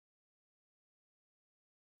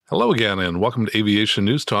Hello again, and welcome to Aviation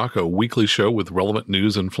News Talk, a weekly show with relevant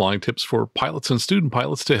news and flying tips for pilots and student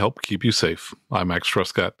pilots to help keep you safe. I'm Max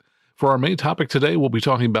Truscott. For our main topic today, we'll be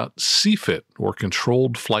talking about CFIT, or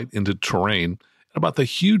Controlled Flight into Terrain, and about the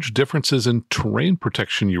huge differences in terrain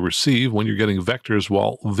protection you receive when you're getting vectors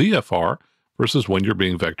while VFR versus when you're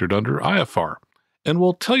being vectored under IFR. And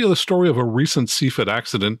we'll tell you the story of a recent CFIT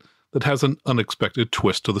accident that has an unexpected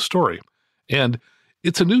twist to the story. And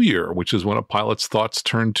it's a new year, which is when a pilot's thoughts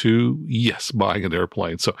turn to, yes, buying an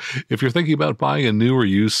airplane. So if you're thinking about buying a new or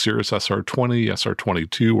used Cirrus SR20,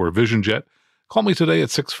 SR22, or Vision Jet, call me today at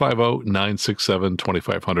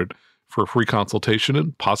 650-967-2500 for a free consultation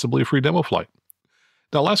and possibly a free demo flight.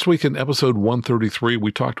 Now, last week in episode 133,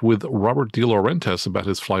 we talked with Robert De Laurentiis about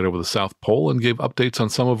his flight over the South Pole and gave updates on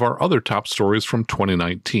some of our other top stories from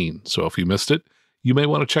 2019. So if you missed it, you may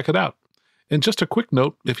want to check it out. And just a quick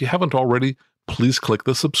note, if you haven't already, please click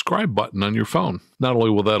the subscribe button on your phone. Not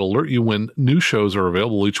only will that alert you when new shows are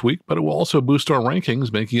available each week, but it will also boost our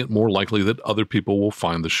rankings, making it more likely that other people will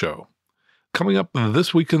find the show. Coming up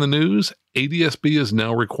this week in the news, ADS-B is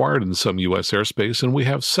now required in some U.S. airspace, and we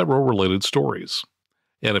have several related stories.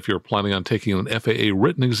 And if you're planning on taking an FAA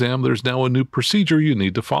written exam, there's now a new procedure you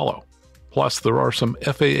need to follow. Plus, there are some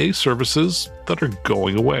FAA services that are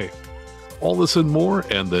going away. All this and more,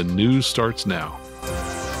 and the news starts now.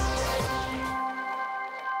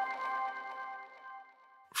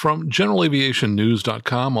 From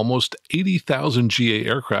GeneralAviationNews.com, almost 80,000 GA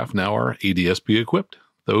aircraft now are ADS-B equipped.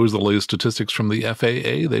 Those are the latest statistics from the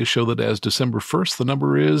FAA. They show that as December 1st, the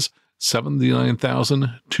number is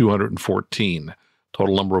 79,214.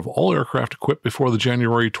 Total number of all aircraft equipped before the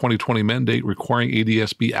January 2020 mandate requiring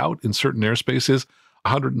ADS-B out in certain airspace is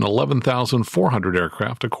 111,400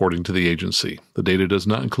 aircraft, according to the agency. The data does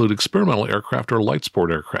not include experimental aircraft or light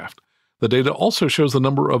sport aircraft. The data also shows the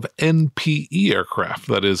number of NPE aircraft,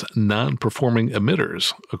 that is, non-performing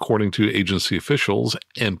emitters. According to agency officials,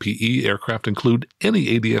 NPE aircraft include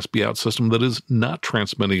any ADS-B out system that is not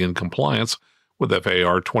transmitting in compliance with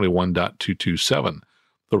FAR 21.227.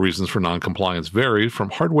 The reasons for non-compliance vary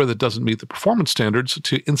from hardware that doesn't meet the performance standards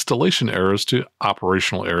to installation errors to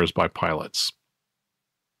operational errors by pilots.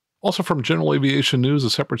 Also from General Aviation News,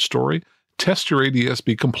 a separate story, test your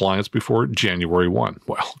ADS-B compliance before January 1.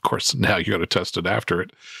 Well, of course, now you got to test it after it.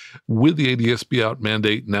 With the ADS-B out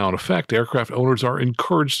mandate now in effect, aircraft owners are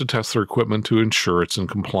encouraged to test their equipment to ensure it's in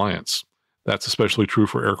compliance. That's especially true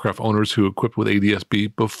for aircraft owners who equipped with ADS-B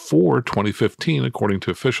before 2015, according to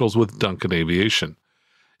officials with Duncan Aviation.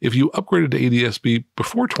 If you upgraded to ADS-B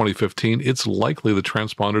before 2015, it's likely the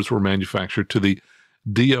transponders were manufactured to the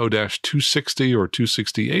DO-260 or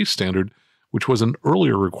 260A standard, which was an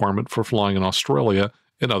earlier requirement for flying in Australia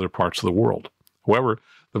and other parts of the world. However,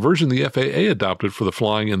 the version the FAA adopted for the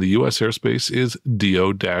flying in the U.S. airspace is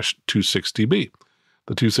DO-260B.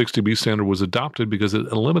 The 260B standard was adopted because it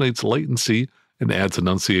eliminates latency and adds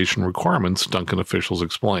enunciation requirements, Duncan officials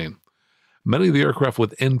explain. Many of the aircraft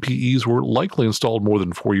with NPEs were likely installed more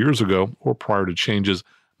than 4 years ago or prior to changes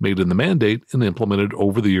made in the mandate and implemented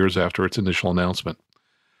over the years after its initial announcement.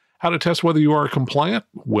 How to test whether you are compliant?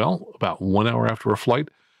 Well, about 1 hour after a flight,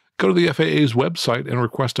 go to the FAA's website and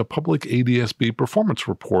request a Public ADS-B Performance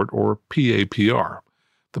Report, or PAPR.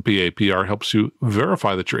 The PAPR helps you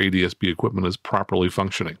verify that your ADS-B equipment is properly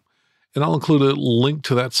functioning. And I'll include a link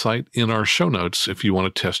to that site in our show notes if you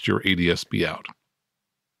want to test your ADS-B out.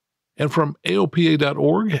 And from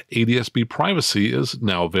AOPA.org, ADS-B Privacy is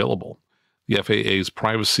now available. The FAA's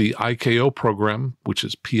Privacy ICAO program, which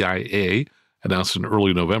is PIA, announced in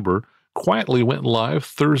early November, quietly went live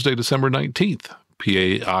Thursday, December 19th.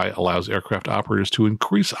 PAI allows aircraft operators to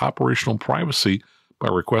increase operational privacy by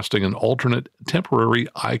requesting an alternate temporary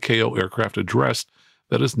ICAO aircraft address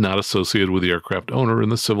that is not associated with the aircraft owner in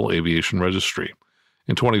the Civil Aviation Registry.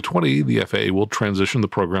 In 2020, the FAA will transition the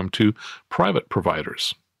program to private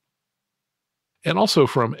providers. And also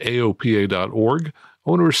from AOPA.org,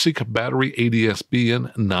 owners seek battery ADS-B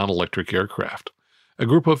in non-electric aircraft. A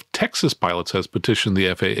group of Texas pilots has petitioned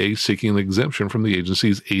the FAA seeking an exemption from the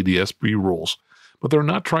agency's ADS-B rules, but they're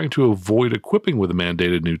not trying to avoid equipping with the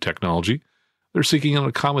mandated new technology. They're seeking an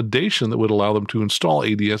accommodation that would allow them to install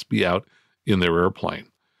ADS-B out in their airplane.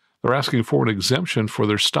 They're asking for an exemption for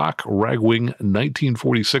their stock Ragwing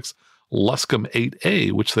 1946 Luscombe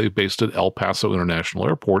 8A, which they've based at El Paso International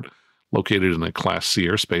Airport, located in a Class C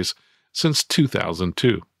airspace, since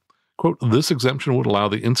 2002. Quote, this exemption would allow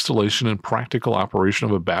the installation and practical operation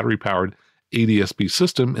of a battery-powered ADS-B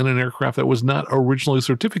system in an aircraft that was not originally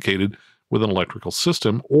certificated with an electrical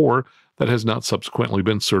system or that has not subsequently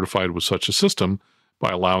been certified with such a system, by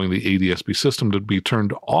allowing the ADS-B system to be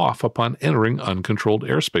turned off upon entering uncontrolled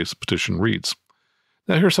airspace, the petition reads.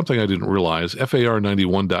 Now here's something I didn't realize. FAR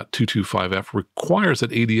 91.225F requires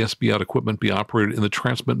that ADS-B out equipment be operated in the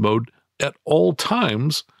transmit mode at all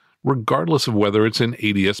times, regardless of whether it's in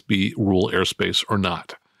ADS-B rule airspace or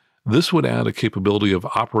not. This would add a capability of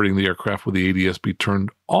operating the aircraft with the ADS-B turned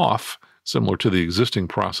off, similar to the existing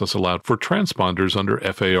process allowed for transponders under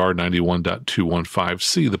FAR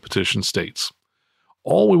 91.215C, the petition states.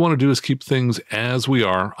 All we want to do is keep things as we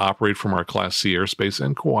are, operate from our Class C airspace,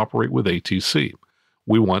 and cooperate with ATC.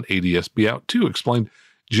 We want ADS-B out too, explained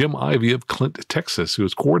Jim Ivey of Clint, Texas, who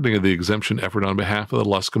has coordinated the exemption effort on behalf of the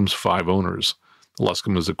Luscombe's 5 owners. The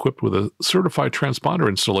Luscombe is equipped with a certified transponder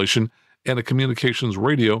installation and a communications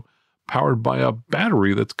radio powered by a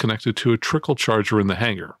battery that's connected to a trickle charger in the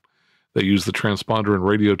hangar. They use the transponder and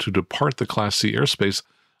radio to depart the Class C airspace,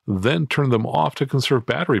 then turn them off to conserve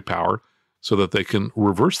battery power so that they can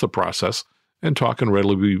reverse the process and talk and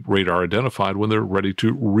readily be radar identified when they're ready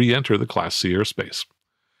to re-enter the Class C airspace.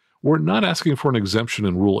 We're not asking for an exemption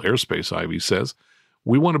in rural airspace, Ivy says.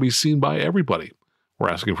 We want to be seen by everybody. We're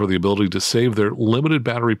asking for the ability to save their limited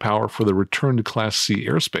battery power for the return to Class C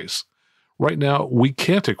airspace. Right now, we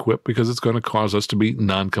can't equip because it's going to cause us to be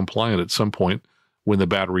non-compliant at some point when the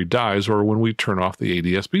battery dies or when we turn off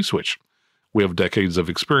the ADS-B switch. We have decades of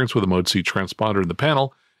experience with a Mode C transponder in the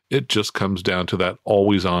panel. It just comes down to that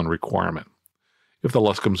always-on requirement. If the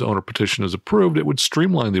Luscombe's owner petition is approved, it would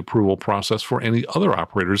streamline the approval process for any other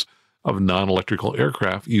operators of non-electrical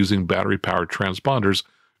aircraft using battery-powered transponders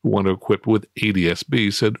who want to equip with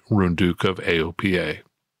ADS-B, said Runduke of AOPA.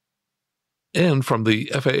 And from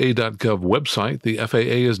the FAA.gov website, the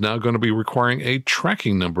FAA is now going to be requiring a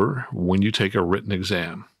tracking number when you take a written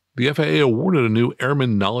exam. The FAA awarded a new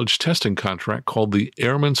Airman Knowledge Testing contract called the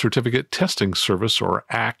Airman Certificate Testing Service, or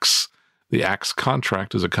ACS. The ACS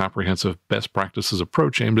contract is a comprehensive best practices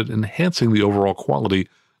approach aimed at enhancing the overall quality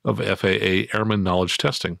of FAA airman knowledge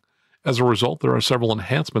testing. As a result, there are several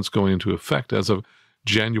enhancements going into effect as of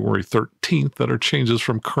January 13th that are changes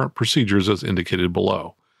from current procedures as indicated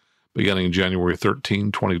below. Beginning January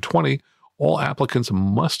 13, 2020, all applicants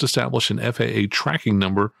must establish an FAA tracking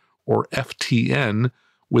number, or FTN,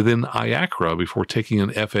 within IACRA before taking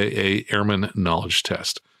an FAA Airman Knowledge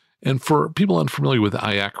Test. And for people unfamiliar with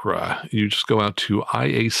IACRA, you just go out to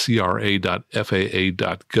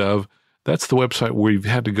iacra.faa.gov. That's the website where you've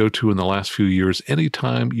had to go to in the last few years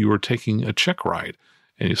anytime you are taking a check ride.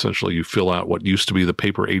 And essentially you fill out what used to be the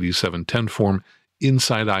paper 8710 form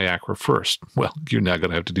inside IACRA first. Well, you're now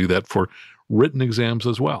going to have to do that for written exams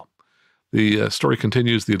as well. The story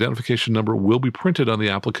continues, the identification number will be printed on the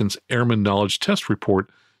applicant's Airman Knowledge Test report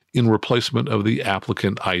in replacement of the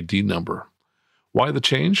applicant ID number. Why the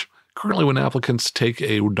change? Currently, when applicants take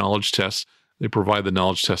a knowledge test, they provide the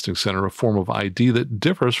Knowledge Testing Center a form of ID that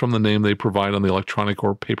differs from the name they provide on the electronic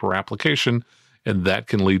or paper application, and that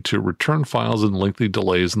can lead to return files and lengthy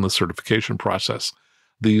delays in the certification process.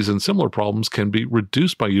 These and similar problems can be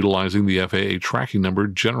reduced by utilizing the FAA tracking number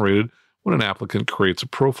generated when an applicant creates a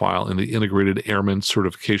profile in the Integrated Airman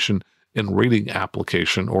Certification and Rating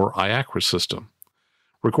Application, or IACRA system.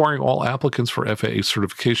 Requiring all applicants for FAA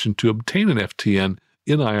certification to obtain an FTN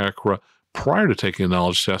in IACRA prior to taking a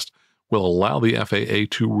knowledge test will allow the FAA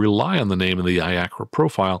to rely on the name in the IACRA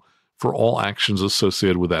profile for all actions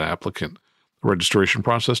associated with that applicant. The registration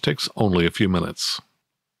process takes only a few minutes.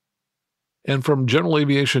 And from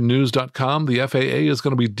GeneralAviationNews.com, the FAA is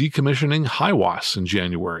going to be decommissioning HIWAS in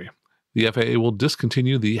January. The FAA will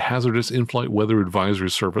discontinue the Hazardous In-Flight Weather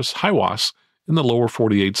Advisory Service, HIWAS, in the lower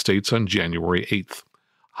 48 states on January 8th.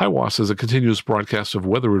 HIWAS is a continuous broadcast of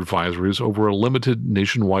weather advisories over a limited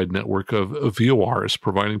nationwide network of VORs,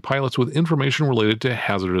 providing pilots with information related to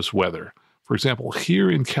hazardous weather. For example, here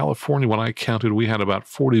in California, when I counted, we had about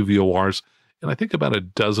 40 VORs, and I think about a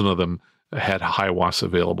dozen of them had HIWAS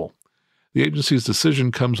available. The agency's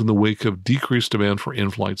decision comes in the wake of decreased demand for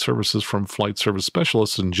in-flight services from flight service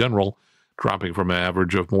specialists in general, dropping from an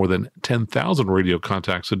average of more than 10,000 radio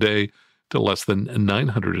contacts a day to less than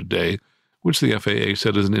 900 a day, which the FAA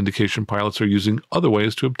said is an indication pilots are using other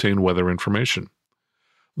ways to obtain weather information.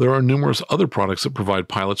 There are numerous other products that provide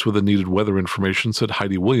pilots with the needed weather information, said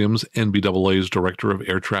Heidi Williams, NBAA's Director of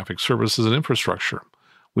Air Traffic Services and Infrastructure.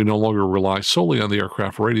 We no longer rely solely on the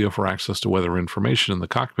aircraft radio for access to weather information in the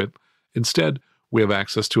cockpit. Instead, we have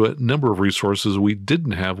access to a number of resources we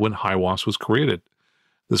didn't have when HIWAS was created.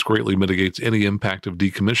 This greatly mitigates any impact of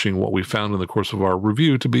decommissioning what we found in the course of our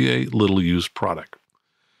review to be a little-used product.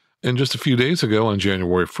 And just a few days ago, on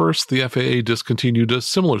January 1st, the FAA discontinued a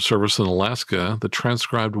similar service in Alaska, the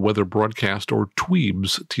Transcribed Weather Broadcast, or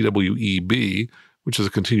TWEBS, TWEB, which is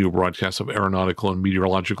a continual broadcast of aeronautical and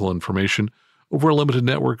meteorological information over a limited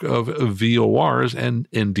network of VORs and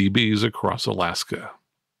NDBs across Alaska.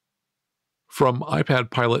 From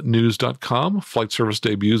iPadPilotNews.com, Flight Service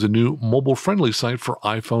debuts a new mobile-friendly site for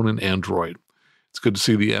iPhone and Android. It's good to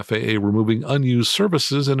see the FAA removing unused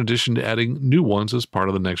services in addition to adding new ones as part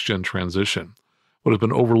of the next-gen transition. What has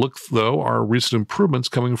been overlooked, though, are recent improvements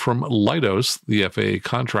coming from Leidos, the FAA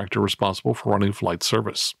contractor responsible for running flight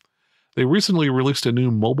service. They recently released a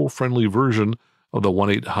new mobile-friendly version of the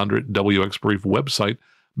 1-800-WX-BRIEF website,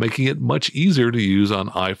 making it much easier to use on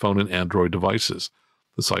iPhone and Android devices.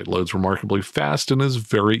 The site loads remarkably fast and is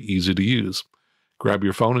very easy to use. Grab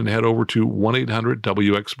your phone and head over to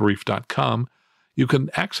 1-800-WXBrief.com. You can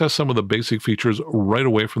access some of the basic features right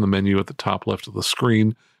away from the menu at the top left of the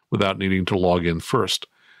screen without needing to log in first.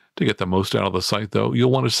 To get the most out of the site, though,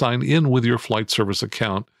 you'll want to sign in with your flight service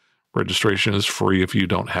account. Registration is free if you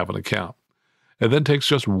don't have an account. It then takes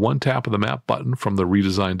just one tap of the map button from the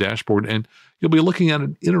redesigned dashboard, and you'll be looking at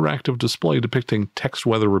an interactive display depicting text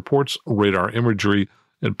weather reports, radar imagery,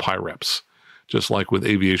 and PIREPs. Just like with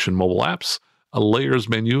aviation mobile apps, a layers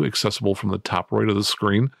menu accessible from the top right of the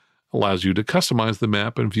screen allows you to customize the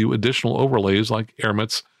map and view additional overlays like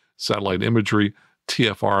airmets, satellite imagery,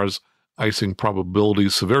 TFRs, icing probability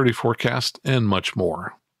severity forecast, and much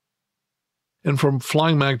more. And from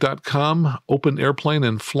FlyingMag.com, Open Airplane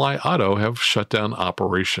and Fly Auto have shut down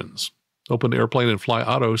operations. Open Airplane and Fly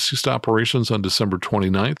Auto ceased operations on December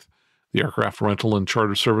 29th. The aircraft rental and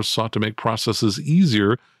charter service sought to make processes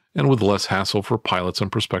easier and with less hassle for pilots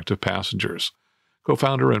and prospective passengers.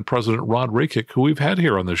 Co-founder and President Rod Rakic, who we've had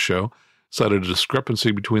here on this show, cited a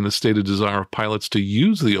discrepancy between the stated desire of pilots to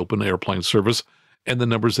use the open airplane service and the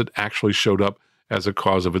numbers that actually showed up as a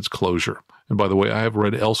cause of its closure. And by the way, I have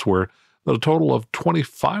read elsewhere that a total of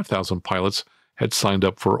 25,000 pilots had signed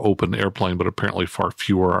up for open airplane, but apparently far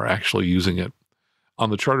fewer are actually using it.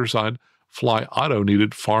 On the charter side, Fly Auto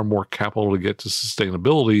needed far more capital to get to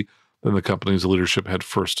sustainability than the company's leadership had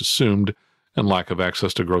first assumed, and lack of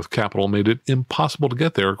access to growth capital made it impossible to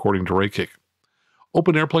get there, according to Rakic.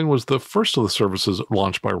 Open Airplane was the first of the services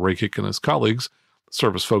launched by Rakic and his colleagues. The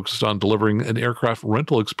service focused on delivering an aircraft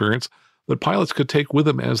rental experience that pilots could take with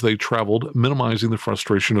them as they traveled, minimizing the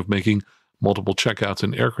frustration of making multiple checkouts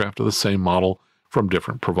in aircraft of the same model from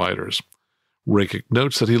different providers. Rakic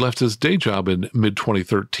notes that he left his day job in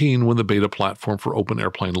mid-2013 when the beta platform for Open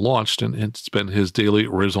Airplane launched, and it's been his daily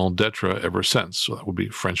raison d'etre ever since. So that would be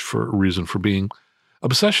French for reason for being.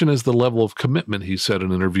 Obsession is the level of commitment, he said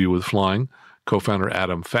in an interview with Flying. Co-founder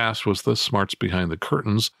Adam Fast was the smarts behind the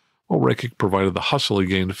curtains, while Rakic provided the hustle he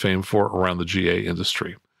gained fame for around the GA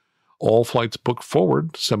industry. All flights booked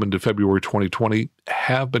forward, 7 to February 2020,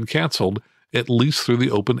 have been canceled, at least through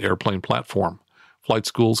the Open Airplane platform. Flight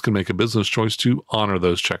schools can make a business choice to honor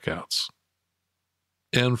those checkouts.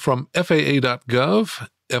 And from FAA.gov,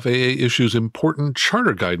 FAA issues important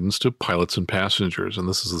charter guidance to pilots and passengers, and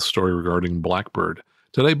this is the story regarding Blackbird.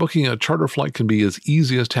 Today, booking a charter flight can be as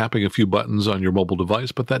easy as tapping a few buttons on your mobile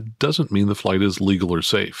device, but that doesn't mean the flight is legal or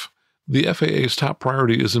safe. The FAA's top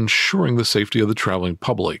priority is ensuring the safety of the traveling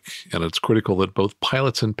public, and it's critical that both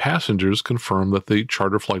pilots and passengers confirm that the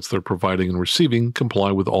charter flights they're providing and receiving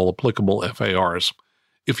comply with all applicable FARs.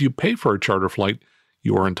 If you pay for a charter flight,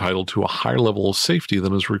 you are entitled to a higher level of safety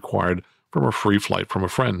than is required from a free flight from a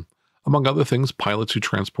friend. Among other things, pilots who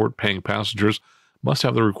transport paying passengers must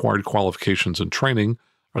have the required qualifications and training,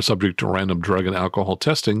 are subject to random drug and alcohol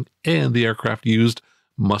testing, and the aircraft used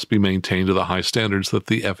must be maintained to the high standards that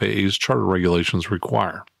the FAA's charter regulations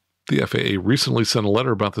require. The FAA recently sent a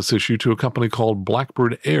letter about this issue to a company called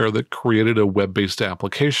Blackbird Air that created a web-based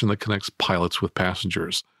application that connects pilots with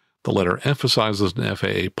passengers. The letter emphasizes an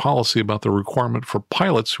FAA policy about the requirement for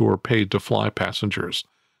pilots who are paid to fly passengers.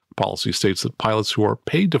 The policy states that pilots who are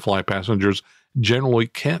paid to fly passengers generally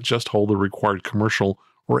can't just hold the required commercial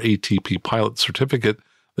or ATP pilot certificate.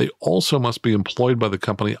 They also must be employed by the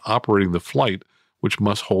company operating the flight, which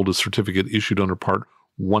must hold a certificate issued under Part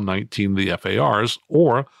 119 of the FARs,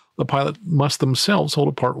 or the pilot must themselves hold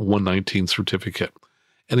a Part 119 certificate.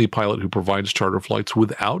 Any pilot who provides charter flights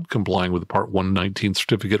without complying with the Part 119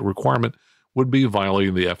 certificate requirement would be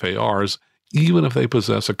violating the FARs, even if they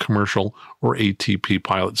possess a commercial or ATP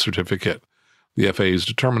pilot certificate. The FAA's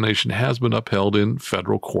determination has been upheld in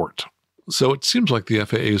federal court. So it seems like the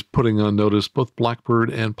FAA is putting on notice both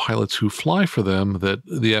Blackbird and pilots who fly for them that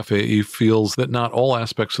the FAA feels that not all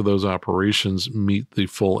aspects of those operations meet the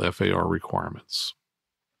full FAR requirements.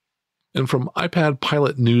 And from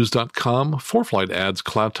iPadPilotNews.com, ForeFlight adds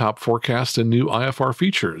cloud top forecast and new IFR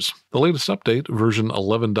features. The latest update, version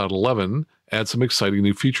 11.11, adds some exciting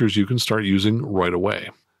new features you can start using right away.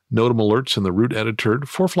 Notem alerts in the route editor.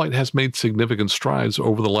 ForeFlight has made significant strides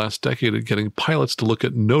over the last decade at getting pilots to look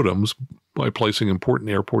at notems by placing important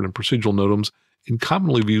airport and procedural notems in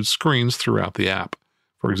commonly viewed screens throughout the app.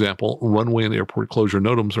 For example, runway and airport closure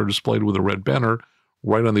notems are displayed with a red banner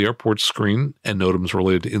right on the airport screen, and notems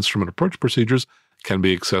related to instrument approach procedures can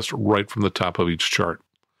be accessed right from the top of each chart.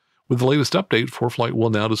 With the latest update, ForeFlight will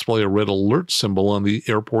now display a red alert symbol on the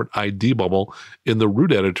airport ID bubble in the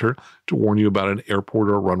route editor to warn you about an airport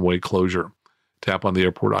or runway closure. Tap on the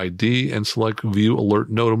airport ID and select View Alert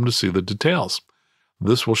Notem to see the details.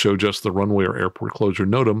 This will show just the runway or airport closure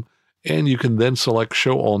notem, and you can then select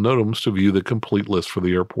Show All Notems to view the complete list for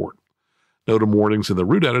the airport. Notem warnings in the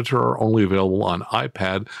route editor are only available on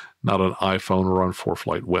iPad, not on iPhone or on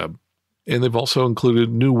ForeFlight Web. And they've also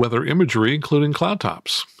included new weather imagery, including cloud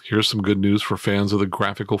tops. Here's some good news for fans of the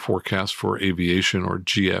Graphical Forecast for Aviation, or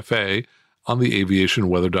GFA, on the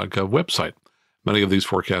aviationweather.gov website. Many of these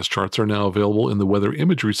forecast charts are now available in the weather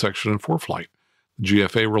imagery section in ForeFlight. The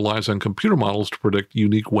GFA relies on computer models to predict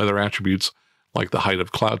unique weather attributes like the height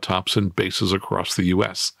of cloud tops and bases across the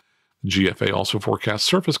U.S. The GFA also forecasts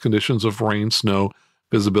surface conditions of rain, snow,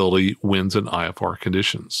 visibility, winds, and IFR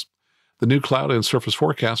conditions. The new cloud and surface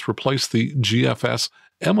forecast replaced the GFS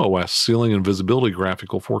MOS ceiling and visibility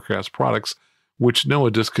graphical forecast products, which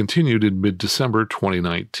NOAA discontinued in mid-December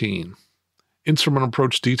 2019. Instrument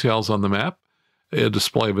approach details on the map. A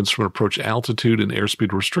display of instrument approach altitude and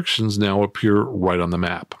airspeed restrictions now appear right on the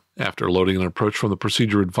map. After loading an approach from the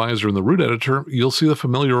procedure advisor in the route editor, you'll see the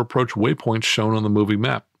familiar approach waypoints shown on the moving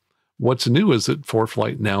map. What's new is that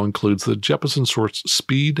ForeFlight now includes the Jeppesen source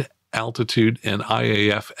speed, altitude, and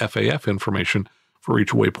IAF FAF information for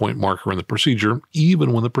each waypoint marker in the procedure,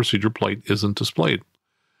 even when the procedure plate isn't displayed.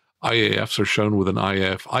 IAFs are shown with an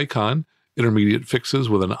IAF icon, intermediate fixes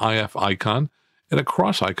with an IF icon, and a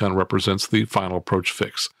cross icon represents the final approach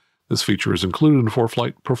fix. This feature is included in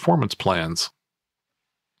ForeFlight performance plans.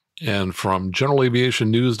 And from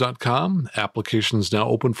generalaviationnews.com, applications now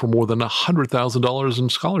open for more than $100,000 in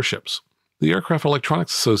scholarships. The Aircraft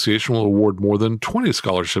Electronics Association will award more than 20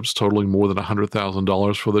 scholarships totaling more than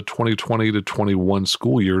 $100,000 for the 2020 to 21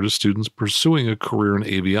 school year to students pursuing a career in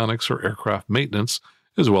avionics or aircraft maintenance,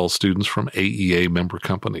 as well as students from AEA member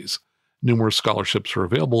companies. Numerous scholarships are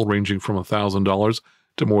available, ranging from $1,000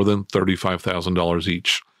 to more than $35,000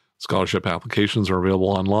 each. Scholarship applications are available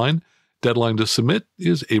online. Deadline to submit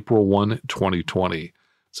is April 1, 2020.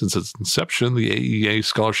 Since its inception, the AEA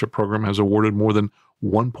scholarship program has awarded more than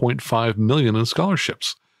 $1.5 million in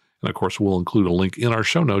scholarships. And of course, we'll include a link in our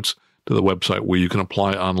show notes to the website where you can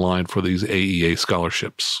apply online for these AEA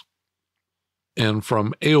scholarships. And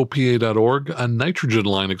from AOPA.org, a nitrogen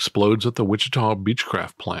line explodes at the Wichita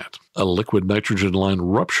Beechcraft plant. A liquid nitrogen line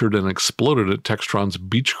ruptured and exploded at Textron's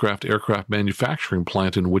Beechcraft aircraft manufacturing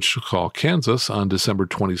plant in Wichita, Kansas on December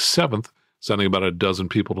 27th, sending about a dozen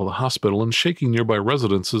people to the hospital and shaking nearby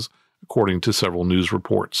residences, according to several news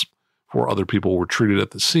reports. 4 other people were treated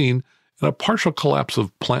at the scene, and a partial collapse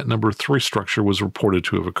of plant number 3 structure was reported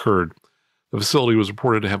to have occurred. The facility was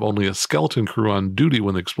reported to have only a skeleton crew on duty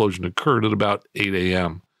when the explosion occurred at about 8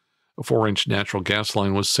 a.m. A 4-inch natural gas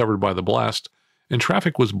line was severed by the blast, and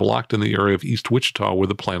traffic was blocked in the area of East Wichita where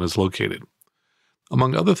the plant is located.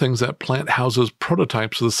 Among other things, that plant houses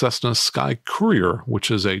prototypes of the Cessna Sky Courier,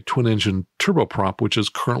 which is a twin-engine turboprop which is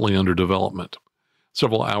currently under development.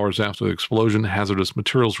 Several hours after the explosion, hazardous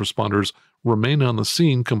materials responders remain on the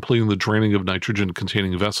scene, completing the draining of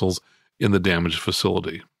nitrogen-containing vessels in the damaged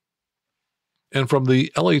facility. And from the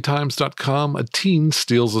LATimes.com, a teen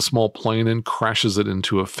steals a small plane and crashes it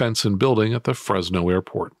into a fence and building at the Fresno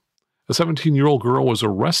airport. A 17-year-old girl was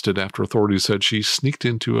arrested after authorities said she sneaked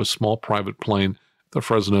into a small private plane at the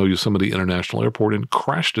Fresno Yosemite International Airport and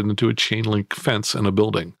crashed it into a chain-link fence in a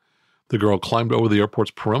building. The girl climbed over the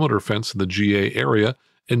airport's perimeter fence in the GA area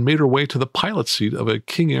and made her way to the pilot's seat of a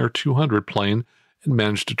King Air 200 plane and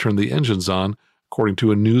managed to turn the engines on, according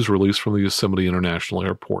to a news release from the Yosemite International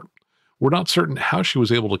Airport. We're not certain how she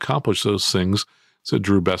was able to accomplish those things, said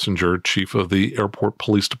Drew Bessinger, chief of the airport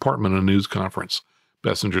police department, in a news conference.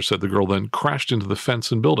 Bessinger said the girl then crashed into the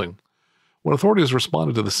fence and building. When authorities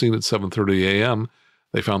responded to the scene at 7:30 a.m.,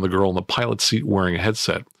 they found the girl in the pilot's seat wearing a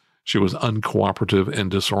headset. She was uncooperative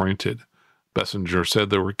and disoriented. Bessinger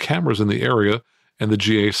said there were cameras in the area, and the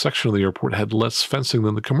GA section of the airport had less fencing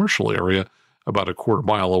than the commercial area, about a quarter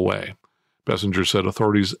mile away. Bessinger said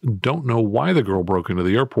authorities don't know why the girl broke into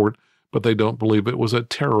the airport, but they don't believe it was a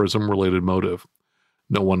terrorism-related motive.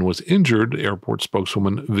 No one was injured, airport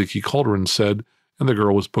spokeswoman Vicky Calderon said, and the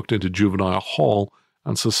girl was booked into juvenile hall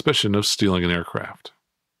on suspicion of stealing an aircraft.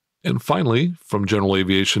 And finally, from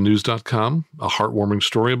GeneralAviationNews.com, a heartwarming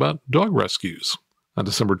story about dog rescues. On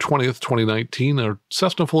December 20th, 2019, a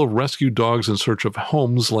Cessna full of rescued dogs in search of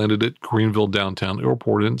homes landed at Greenville Downtown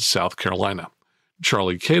Airport in South Carolina.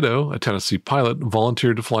 Charlie Cato, a Tennessee pilot,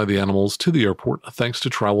 volunteered to fly the animals to the airport thanks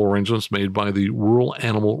to travel arrangements made by the Rural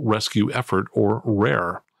Animal Rescue Effort, or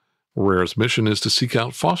RARE. RARE's mission is to seek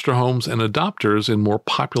out foster homes and adopters in more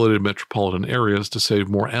populated metropolitan areas to save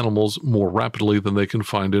more animals more rapidly than they can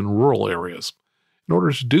find in rural areas. In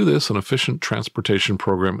order to do this, an efficient transportation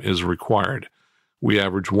program is required. We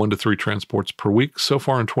average 1 to 3 transports per week. So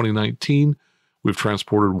far in 2019, we've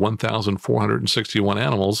transported 1,461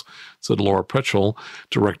 animals, said Laura Pretchell,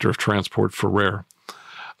 Director of Transport for RARE.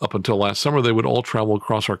 Up until last summer, they would all travel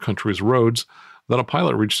across our country's roads. Then a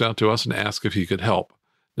pilot reached out to us and asked if he could help.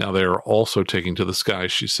 Now they are also taking to the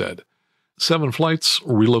skies, she said. 7 flights,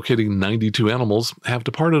 relocating 92 animals, have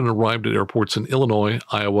departed and arrived at airports in Illinois,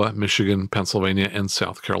 Iowa, Michigan, Pennsylvania, and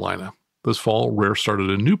South Carolina. This fall, RARE started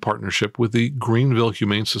a new partnership with the Greenville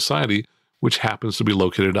Humane Society, which happens to be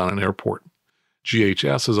located on an airport.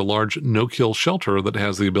 GHS is a large no-kill shelter that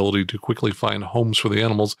has the ability to quickly find homes for the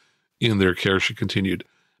animals in their care, she continued.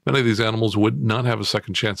 Many of these animals would not have a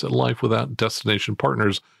second chance at life without destination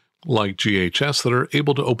partners like GHS that are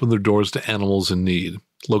able to open their doors to animals in need.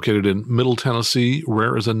 Located in Middle Tennessee,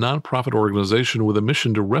 RARE is a nonprofit organization with a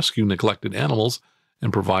mission to rescue neglected animals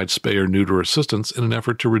and provide spay or neuter assistance in an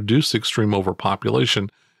effort to reduce extreme overpopulation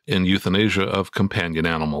and euthanasia of companion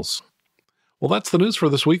animals. Well, that's the news for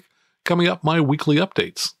this week. Coming up, my weekly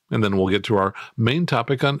updates, and then we'll get to our main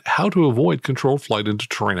topic on how to avoid controlled flight into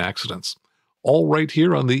terrain accidents. All right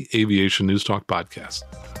here on the Aviation News Talk podcast.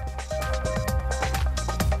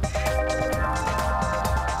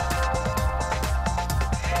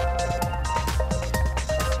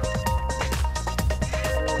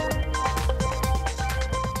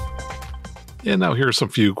 And now here are some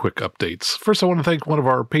few quick updates. First, I want to thank one of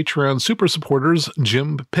our Patreon super supporters,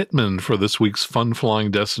 Jim Pittman, for this week's fun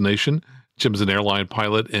flying destination. Jim's an airline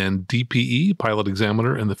pilot and DPE, pilot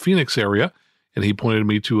examiner in the Phoenix area, and he pointed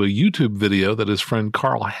me to a YouTube video that his friend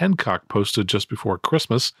Carl Hancock posted just before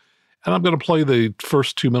Christmas. And I'm going to play the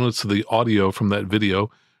first 2 minutes of the audio from that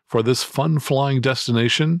video for this fun flying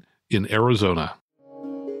destination in Arizona.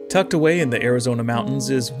 Tucked away in the Arizona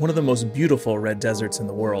mountains is one of the most beautiful red deserts in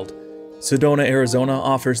the world. Sedona, Arizona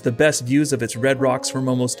offers the best views of its red rocks from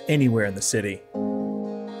almost anywhere in the city.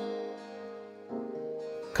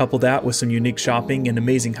 Couple that with some unique shopping and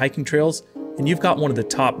amazing hiking trails, and you've got one of the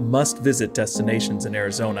top must-visit destinations in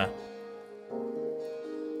Arizona.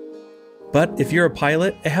 But if you're a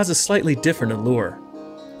pilot, it has a slightly different allure.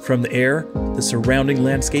 From the air, the surrounding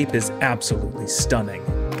landscape is absolutely stunning.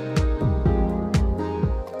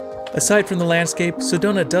 Aside from the landscape,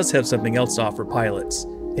 Sedona does have something else to offer pilots.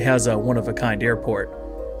 It has a one-of-a-kind airport.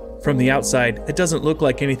 From the outside, it doesn't look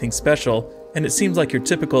like anything special, and it seems like your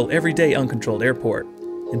typical everyday uncontrolled airport,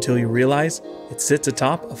 until you realize it sits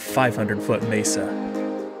atop a 500-foot mesa.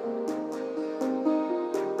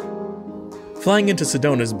 Flying into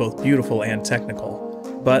Sedona is both beautiful and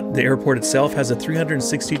technical, but the airport itself has a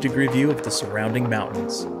 360-degree view of the surrounding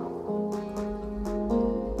mountains.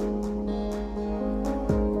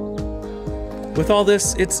 With all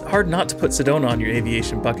this, it's hard not to put Sedona on your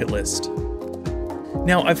aviation bucket list.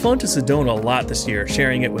 Now, I've flown to Sedona a lot this year,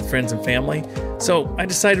 sharing it with friends and family, so I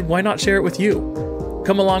decided why not share it with you?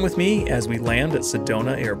 Come along with me as we land at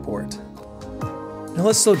Sedona Airport. Now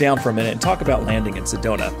let's slow down for a minute and talk about landing in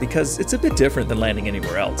Sedona, because it's a bit different than landing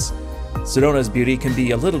anywhere else. Sedona's beauty can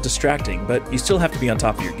be a little distracting, but you still have to be on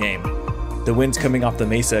top of your game. The winds coming off the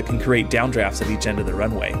mesa can create downdrafts at each end of the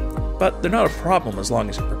runway, but they're not a problem as long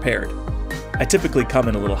as you're prepared. I typically come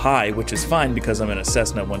in a little high, which is fine because I'm in a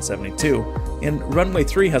Cessna 172, and runway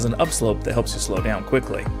 3 has an upslope that helps you slow down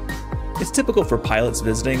quickly. It's typical for pilots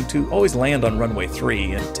visiting to always land on runway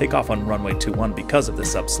 3 and take off on runway 21 because of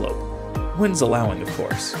this upslope. Winds allowing, of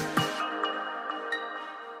course.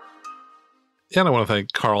 And I want to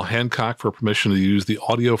thank Carl Hancock for permission to use the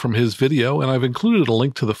audio from his video, and I've included a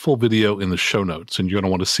link to the full video in the show notes, and you're going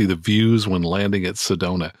to want to see the views when landing at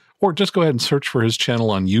Sedona. Or just go ahead and search for his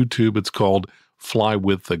channel on YouTube. It's called Fly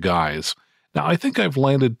With The Guys. Now, I think I've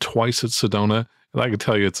landed twice at Sedona, and I can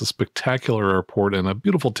tell you it's a spectacular airport and a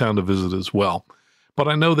beautiful town to visit as well. But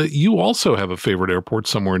I know that you also have a favorite airport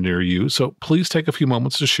somewhere near you, so please take a few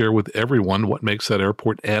moments to share with everyone what makes that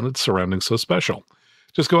airport and its surroundings so special.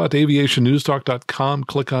 Just go out to aviationnewstalk.com,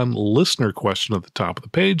 click on Listener Question at the top of the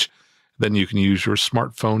page. Then you can use your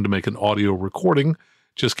smartphone to make an audio recording.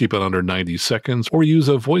 Just keep it under 90 seconds, or use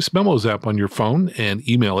a voice memos app on your phone and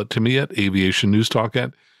email it to me at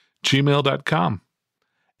aviationnewstalk@gmail.com.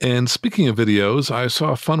 And speaking of videos, I saw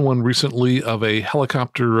a fun one recently of a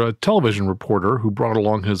helicopter television reporter who brought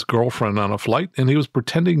along his girlfriend on a flight, and he was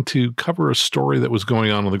pretending to cover a story that was going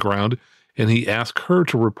on the ground, and he asked her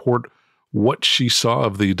to report what she saw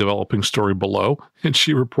of the developing story below, and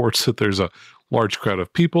she reports that there's a large crowd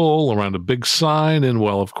of people around a big sign, and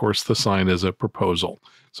well, of course, the sign is a proposal.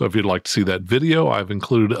 So if you'd like to see that video, I've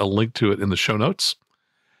included a link to it in the show notes.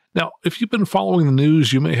 Now, if you've been following the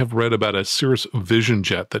news, you may have read about a Cirrus Vision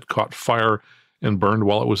jet that caught fire and burned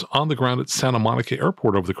while it was on the ground at Santa Monica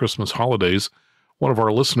Airport over the Christmas holidays. One of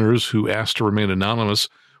our listeners, who asked to remain anonymous,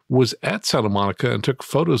 was at Santa Monica and took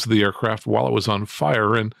photos of the aircraft while it was on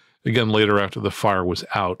fire, and again later after the fire was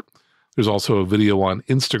out. There's also a video on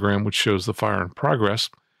Instagram which shows the fire in progress.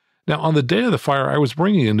 Now, on the day of the fire, I was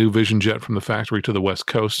bringing a new Vision jet from the factory to the West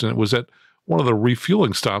Coast, and it was at one of the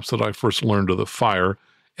refueling stops that I first learned of the fire.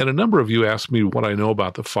 And a number of you asked me what I know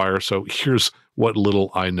about the fire, so here's what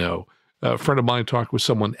little I know. A friend of mine talked with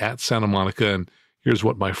someone at Santa Monica, and here's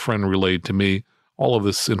what my friend relayed to me. All of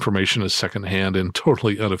this information is secondhand and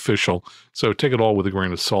totally unofficial, so take it all with a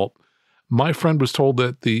grain of salt. My friend was told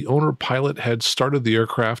that the owner pilot had started the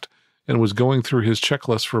aircraft and was going through his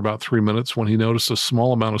checklist for about 3 minutes when he noticed a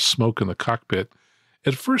small amount of smoke in the cockpit.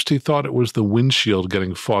 At first, he thought it was the windshield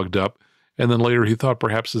getting fogged up, and then later he thought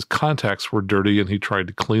perhaps his contacts were dirty and he tried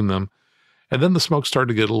to clean them. And then the smoke started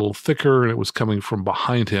to get a little thicker and it was coming from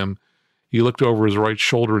behind him. He looked over his right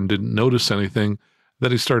shoulder and didn't notice anything.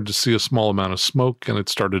 Then he started to see a small amount of smoke and it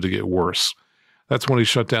started to get worse. That's when he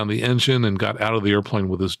shut down the engine and got out of the airplane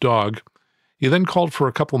with his dog. He then called for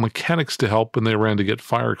a couple of mechanics to help and they ran to get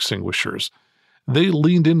fire extinguishers. They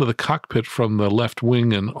leaned into the cockpit from the left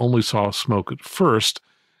wing and only saw smoke at first.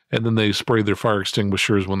 And then they sprayed their fire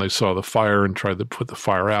extinguishers when they saw the fire and tried to put the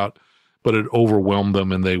fire out, but it overwhelmed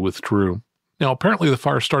them and they withdrew. Now, apparently the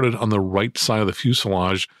fire started on the right side of the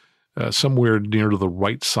fuselage, somewhere near to the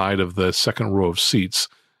right side of the second row of seats.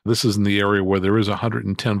 This is in the area where there is a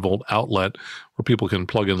 110-volt outlet where people can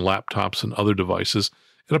plug in laptops and other devices.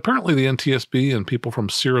 And apparently the NTSB and people from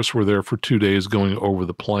Cirrus were there for 2 days going over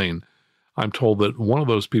the plane. I'm told that one of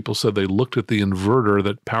those people said they looked at the inverter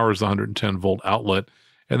that powers the 110-volt outlet,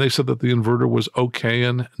 and they said that the inverter was okay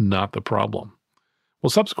and not the problem. Well,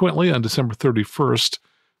 subsequently, on December 31st,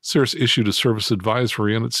 Cirrus issued a service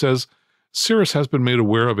advisory, and it says, Cirrus has been made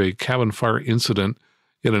aware of a cabin fire incident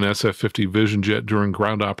in an SF-50 Vision jet during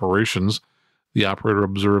ground operations. The operator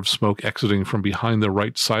observed smoke exiting from behind the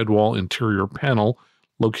right sidewall interior panel,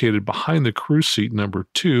 located behind the crew seat number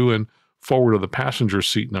 2 and forward of the passenger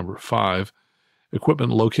seat number 5.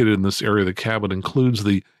 Equipment located in this area of the cabin includes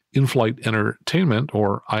the in-flight entertainment,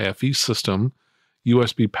 or IFE system,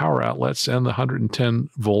 USB power outlets, and the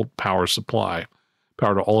 110-volt power supply.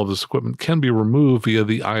 Power to all of this equipment can be removed via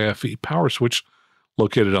the IFE power switch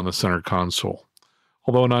located on the center console.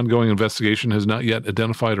 Although an ongoing investigation has not yet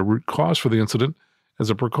identified a root cause for the incident, as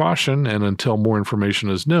a precaution and until more information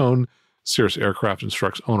is known, Cirrus Aircraft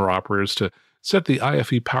instructs owner-operators to set the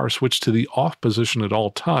IFE power switch to the off position at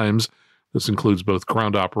all times. This includes both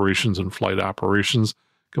ground operations and flight operations.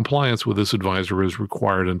 Compliance with this advisory is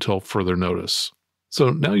required until further notice.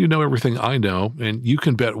 So now you know everything I know, and you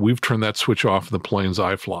can bet we've turned that switch off in the planes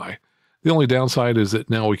I fly. The only downside is that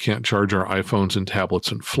now we can't charge our iPhones and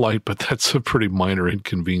tablets in flight, but that's a pretty minor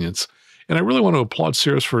inconvenience. And I really want to applaud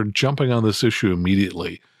Cirrus for jumping on this issue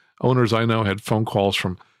immediately. Owners I know had phone calls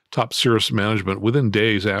from top Cirrus management within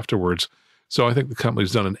days afterwards, so I think the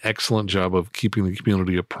company's done an excellent job of keeping the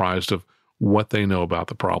community apprised of what they know about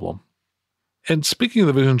the problem. And speaking of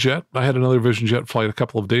the Vision jet, I had another Vision jet flight a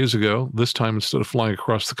couple of days ago. This time, instead of flying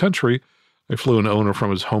across the country, I flew an owner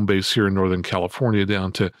from his home base here in Northern California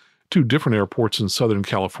down to 2 different airports in Southern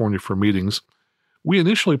California for meetings. We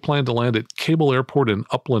initially planned to land at Cable Airport in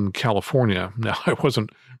Upland, California. Now, I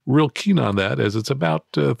wasn't real keen on that, as it's about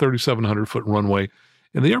a 3,700-foot runway,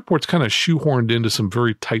 and the airport's kind of shoehorned into some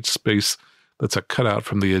very tight space that's a cutout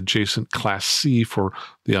from the adjacent Class C for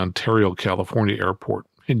the Ontario, California airport.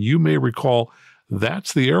 And you may recall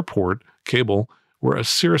that's the airport, Cable, where a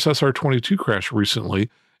Cirrus SR20 crashed recently,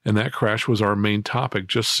 and that crash was our main topic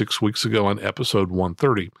just 6 weeks ago on episode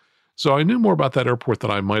 130. So I knew more about that airport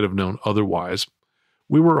than I might have known otherwise.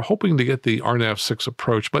 We were hoping to get the RNAV-6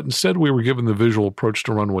 approach, but instead we were given the visual approach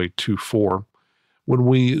to runway 24. When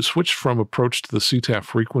we switched from approach to the CTAF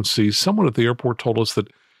frequency, someone at the airport told us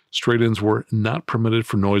that straight-ins were not permitted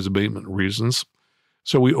for noise abatement reasons.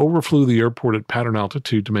 So we overflew the airport at pattern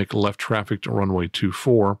altitude to make left traffic to runway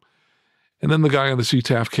 24. And then the guy on the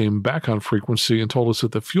CTAF came back on frequency and told us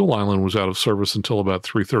that the fuel island was out of service until about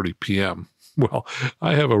 3:30 p.m. Well,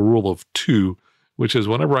 I have a rule of 2, which is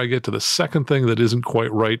whenever I get to the second thing that isn't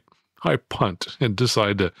quite right, I punt and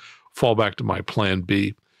decide to fall back to my plan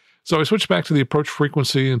B. So I switched back to the approach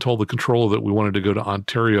frequency and told the controller that we wanted to go to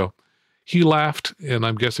Ontario. He laughed, and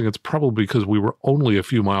I'm guessing it's probably because we were only a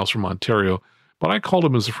few miles from Ontario, but I called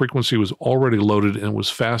him as the frequency was already loaded and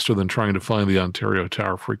was faster than trying to find the Ontario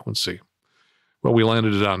Tower frequency. Well, we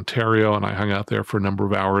landed at Ontario, and I hung out there for a number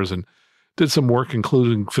of hours and did some work,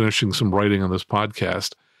 including finishing some writing on this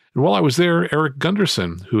podcast. And while I was there, Eric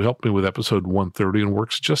Gunderson, who helped me with episode 130 and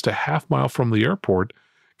works just a half mile from the airport,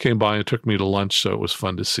 came by and took me to lunch, so it was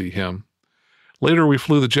fun to see him. Later, we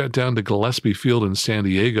flew the jet down to Gillespie Field in San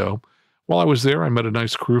Diego. While I was there, I met a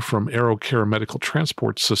nice crew from AeroCare Medical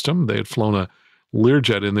Transport System. They had flown a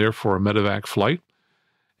Learjet in there for a medevac flight.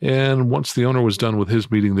 And once the owner was done with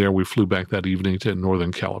his meeting there, we flew back that evening to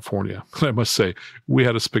Northern California. And I must say, we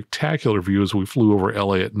had a spectacular view as we flew over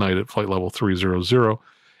LA at night at flight level 300.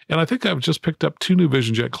 And I think I've just picked up 2 new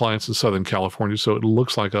VisionJet clients in Southern California, so it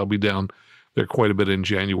looks like I'll be down there quite a bit in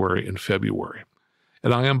January and February.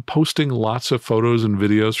 And I am posting lots of photos and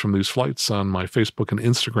videos from these flights on my Facebook and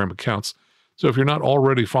Instagram accounts. So if you're not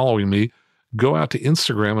already following me, go out to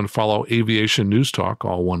Instagram and follow Aviation News Talk,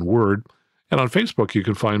 all one word. And on Facebook, you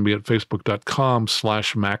can find me at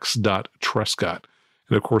facebook.com/max.trescott.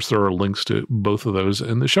 And of course, there are links to both of those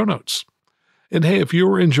in the show notes. And hey, if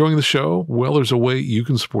you're enjoying the show, well, there's a way you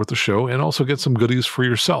can support the show and also get some goodies for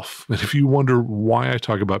yourself. And if you wonder why I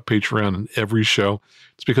talk about Patreon in every show,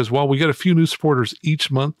 it's because while we get a few new supporters each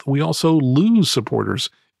month, we also lose supporters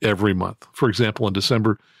every month. For example, in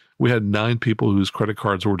December, we had 9 people whose credit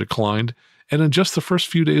cards were declined. And in just the first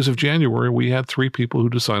few days of January, we had 3 people who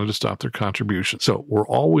decided to stop their contribution. So we're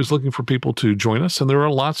always looking for people to join us, and there are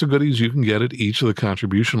lots of goodies you can get at each of the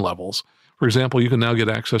contribution levels. For example, you can now get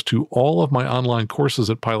access to all of my online courses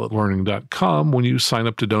at pilotlearning.com when you sign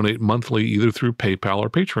up to donate monthly either through PayPal or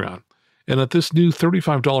Patreon. And at this new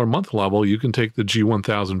 $35 a month level, you can take the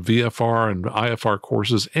G1000 VFR and IFR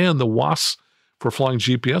courses and the WAS for flying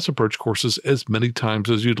GPS approach courses as many times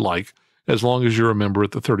as you'd like, as long as you're a member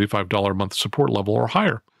at the $35 a month support level or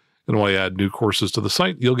higher. And when I add new courses to the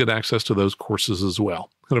site, you'll get access to those courses as well.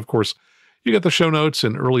 And of course, you get the show notes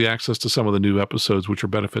and early access to some of the new episodes, which are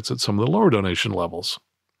benefits at some of the lower donation levels.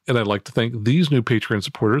 And I'd like to thank these new Patreon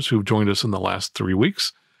supporters who've joined us in the last 3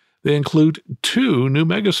 weeks. They include 2 new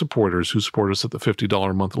mega supporters who support us at the $50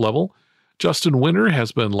 a month level. Justin Winter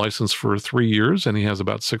has been licensed for 3 years, and he has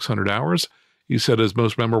about 600 hours. He said his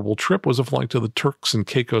most memorable trip was a flight to the Turks and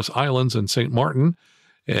Caicos Islands in St. Martin,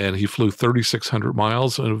 and he flew 3,600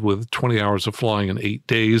 miles with 20 hours of flying in 8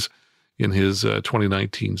 days in his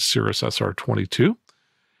 2019 Cirrus SR20.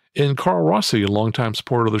 And Carl Rossi, a longtime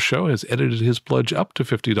supporter of the show, has edited his pledge up to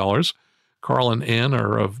 $50. Carl and Ann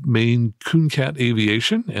are of Maine Cooncat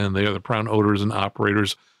Aviation, and they are the proud owners and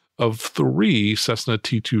operators of 3 Cessna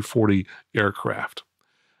T240 aircraft.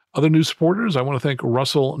 Other new supporters, I want to thank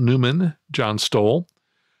Russell Newman, John Stoll,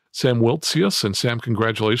 Sam Wiltsius, and Sam,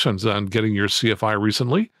 congratulations on getting your CFI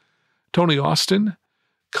recently, Tony Austin,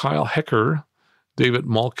 Kyle Hecker, David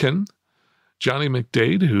Malkin, Johnny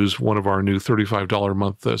McDade, who's one of our new $35 a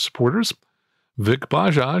month supporters, Vic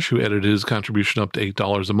Bajaj, who edited his contribution up to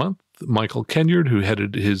 $8 a month, Michael Kenyard, who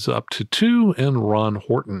headed his up to $2, and Ron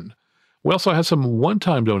Horton. We also have some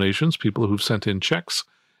one-time donations, people who've sent in checks,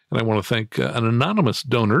 and I want to thank an anonymous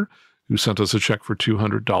donor who sent us a check for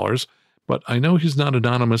 $200, but I know he's not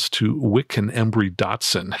anonymous to Wick and Embry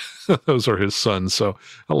Dotson. Those are his sons, so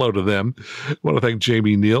hello to them. I want to thank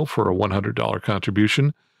Jamie Neal for a $100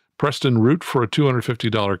 contribution, Preston Root for a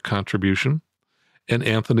 $250 contribution, and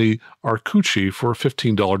Anthony Arcucci for a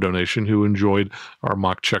 $15 donation who enjoyed our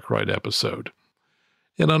mock check ride episode.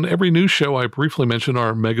 And on every news show, I briefly mention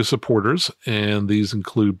our mega supporters, and these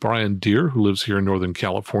include Brian Deere, who lives here in Northern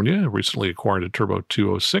California, recently acquired a Turbo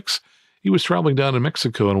 206. He was traveling down to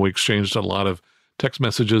Mexico, and we exchanged a lot of text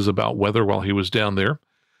messages about weather while he was down there.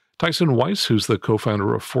 Tyson Weiss, who's the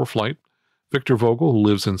co-founder of ForeFlight. Victor Vogel, who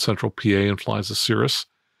lives in Central PA and flies a Cirrus.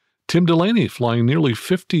 Tim Delaney, flying nearly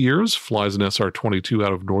 50 years, flies an SR-22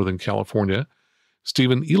 out of Northern California.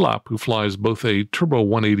 Stephen Elop, who flies both a Turbo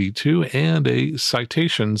 182 and a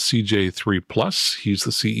Citation CJ3+. He's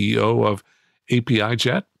the CEO of API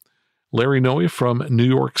Jet. Larry Noe from New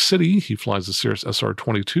York City. He flies the Cirrus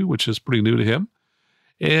SR22, which is pretty new to him.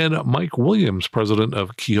 And Mike Williams, president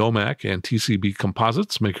of Keomac and TCB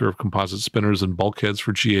Composites, maker of composite spinners and bulkheads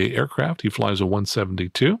for GA aircraft. He flies a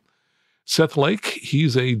 172. Seth Lake,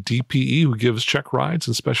 he's a DPE who gives check rides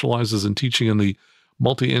and specializes in teaching in the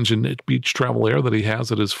multi-engine beach travel air that he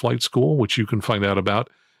has at his flight school, which you can find out about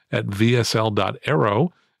at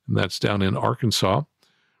vsl.aero, and that's down in Arkansas.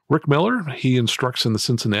 Rick Miller, he instructs in the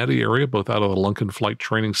Cincinnati area, both out of the Lunken Flight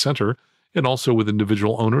Training Center and also with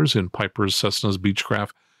individual owners in Pipers, Cessnas,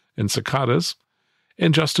 Beechcraft, and Cicadas.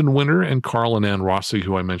 And Justin Winter and Carl and Ann Rossi,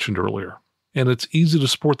 who I mentioned earlier. And it's easy to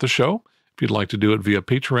support the show. If you'd like to do it via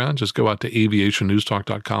Patreon, just go out to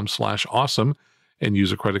aviationnewstalk.com/awesome and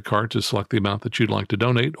use a credit card to select the amount that you'd like to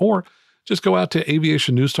donate, or just go out to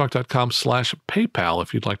aviationnewstalk.com/PayPal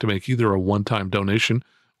if you'd like to make either a one-time donation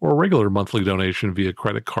or a regular monthly donation via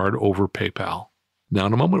credit card over PayPal. Now,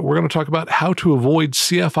 in a moment, we're going to talk about how to avoid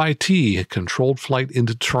CFIT, controlled flight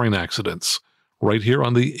into terrain accidents, right here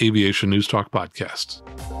on the Aviation News Talk podcast.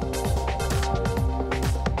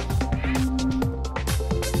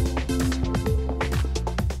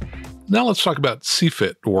 Now let's talk about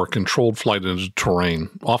CFIT, or controlled flight into terrain.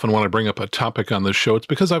 Often when I bring up a topic on this show, it's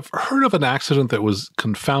because I've heard of an accident that was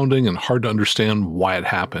confounding and hard to understand why it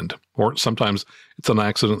happened. Or sometimes it's an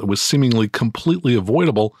accident that was seemingly completely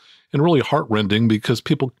avoidable and really heartrending because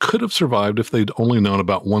people could have survived if they'd only known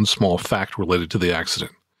about one small fact related to the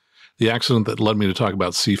accident. The accident that led me to talk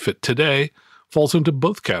about CFIT today falls into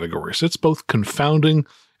both categories. It's both confounding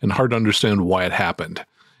and hard to understand why it happened.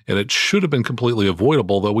 And it should have been completely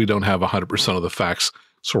avoidable, though we don't have 100% of the facts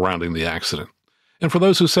surrounding the accident. And for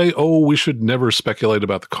those who say, oh, we should never speculate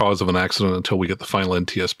about the cause of an accident until we get the final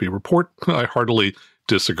NTSB report, I heartily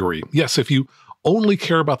disagree. Yes, if you only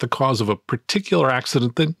care about the cause of a particular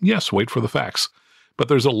accident, then yes, wait for the facts. But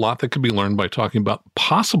there's a lot that can be learned by talking about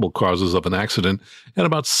possible causes of an accident and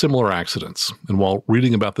about similar accidents. And while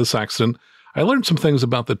reading about this accident, I learned some things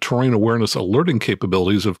about the terrain awareness alerting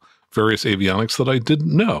capabilities of various avionics that I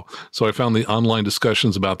didn't know. So I found the online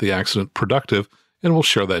discussions about the accident productive, and we'll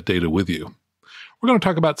share that data with you. We're going to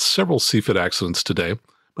talk about several CFIT accidents today,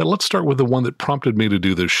 but let's start with the one that prompted me to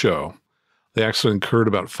do this show. The accident occurred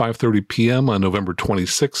about 5:30 p.m. on November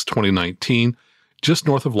 26, 2019, just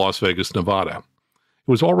north of Las Vegas, Nevada.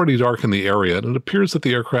 It was already dark in the area, and it appears that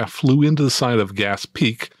the aircraft flew into the side of Gas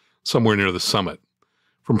Peak, somewhere near the summit.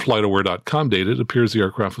 From FlightAware.com data, it appears the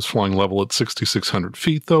aircraft was flying level at 6,600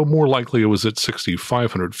 feet, though more likely it was at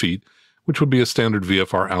 6,500 feet, which would be a standard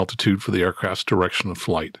VFR altitude for the aircraft's direction of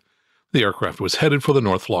flight. The aircraft was headed for the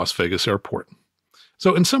North Las Vegas airport.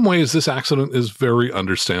 So in some ways, this accident is very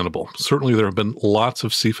understandable. Certainly there have been lots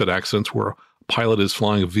of CFIT accidents where a pilot is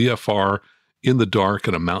flying VFR in the dark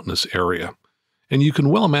in a mountainous area. And you can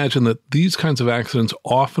well imagine that these kinds of accidents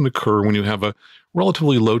often occur when you have a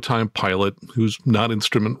relatively low-time pilot who's not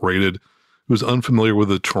instrument rated, who's unfamiliar with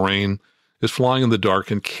the terrain, is flying in the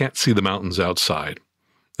dark and can't see the mountains outside.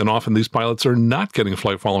 And often these pilots are not getting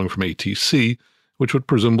flight following from ATC, which would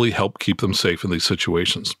presumably help keep them safe in these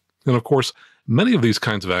situations. And of course, many of these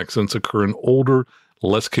kinds of accidents occur in older,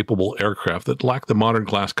 less capable aircraft that lack the modern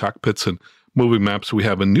glass cockpits and moving maps we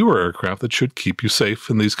have in newer aircraft that should keep you safe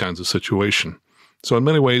in these kinds of situations. So in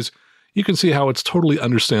many ways, you can see how it's totally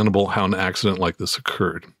understandable how an accident like this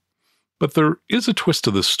occurred. But there is a twist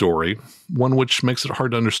to this story, one which makes it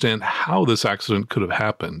hard to understand how this accident could have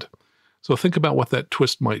happened. So think about what that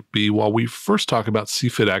twist might be while we first talk about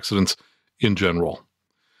CFIT accidents in general.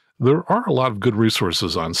 There are a lot of good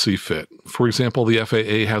resources on CFIT. For example, the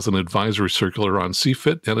FAA has an advisory circular on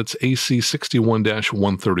CFIT, and it's AC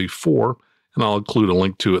 61-134, and I'll include a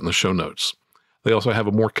link to it in the show notes. They also have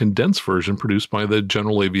a more condensed version produced by the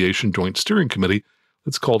General Aviation Joint Steering Committee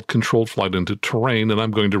that's called Controlled Flight into Terrain, and I'm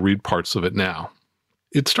going to read parts of it now.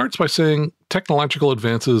 It starts by saying, technological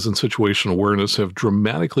advances in situational awareness have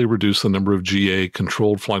dramatically reduced the number of GA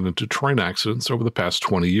controlled flight into terrain accidents over the past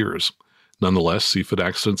 20 years. Nonetheless, CFIT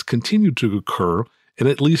accidents continue to occur, and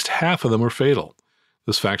at least half of them are fatal.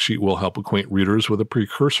 This fact sheet will help acquaint readers with the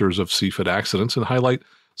precursors of CFIT accidents and highlight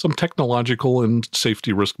some technological and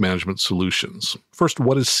safety risk management solutions. First,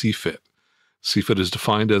 what is CFIT? CFIT is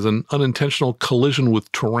defined as an unintentional collision with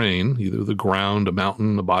terrain, either the ground, a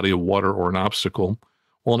mountain, a body of water, or an obstacle,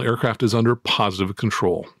 while an aircraft is under positive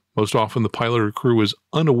control. Most often, the pilot or crew is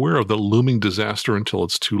unaware of the looming disaster until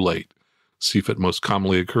it's too late. CFIT most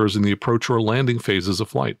commonly occurs in the approach or landing phases of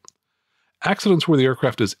flight. Accidents where the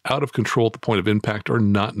aircraft is out of control at the point of impact are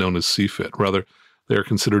not known as CFIT. Rather, they are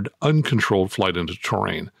considered uncontrolled flight into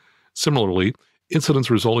terrain. Similarly, incidents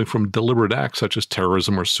resulting from deliberate acts such as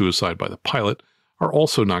terrorism or suicide by the pilot are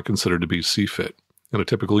also not considered to be CFIT. In a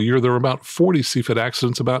typical year, there are about 40 CFIT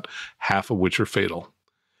accidents, about half of which are fatal.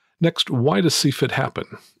 Next, why does CFIT happen?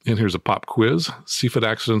 And here's a pop quiz. CFIT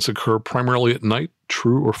accidents occur primarily at night,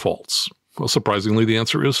 true or false? Well, surprisingly, the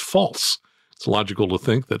answer is false. It's logical to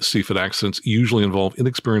think that CFIT accidents usually involve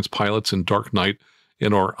inexperienced pilots in dark night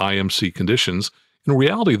and/or IMC conditions. In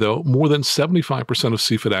reality, though, more than 75% of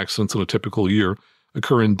CFIT accidents in a typical year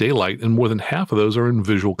occur in daylight, and more than half of those are in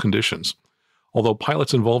visual conditions. Although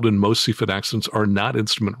pilots involved in most CFIT accidents are not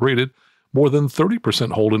instrument rated, more than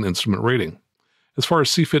 30% hold an instrument rating. As far as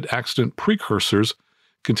CFIT accident precursors,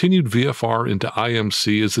 continued VFR into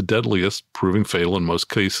IMC is the deadliest, proving fatal in most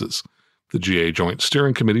cases. The GA Joint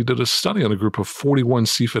Steering Committee did a study on a group of 41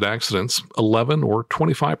 CFIT accidents. 11 or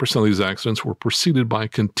 25% of these accidents were preceded by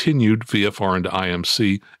continued VFR into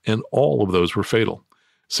IMC, and all of those were fatal.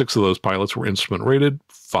 6 of those pilots were instrument rated,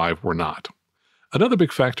 5 were not. Another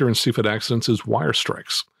big factor in CFIT accidents is wire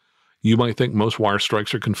strikes. You might think most wire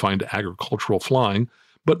strikes are confined to agricultural flying,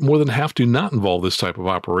 but more than half do not involve this type of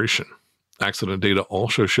operation. Accident data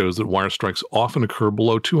also shows that wire strikes often occur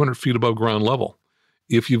below 200 feet above ground level.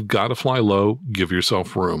 If you've got to fly low, give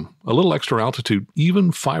yourself room. A little extra altitude,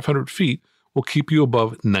 even 500 feet, will keep you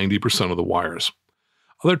above 90% of the wires.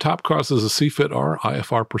 Other top causes of CFIT are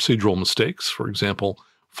IFR procedural mistakes, for example,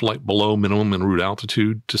 flight below minimum en route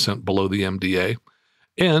altitude, descent below the MDA,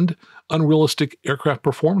 and unrealistic aircraft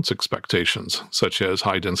performance expectations, such as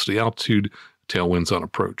high-density altitude, tailwinds on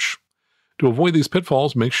approach. To avoid these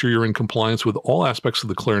pitfalls, make sure you're in compliance with all aspects of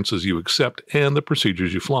the clearances you accept and the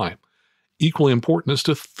procedures you fly. Equally important is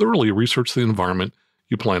to thoroughly research the environment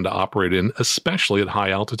you plan to operate in, especially at high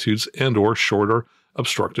altitudes and/or shorter,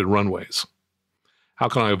 obstructed runways. How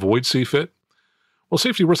can I avoid CFIT? Well,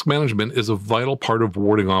 safety risk management is a vital part of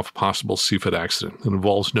warding off a possible CFIT accident. It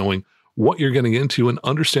involves knowing what you're getting into and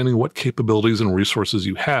understanding what capabilities and resources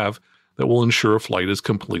you have that will ensure a flight is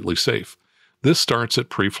completely safe. This starts at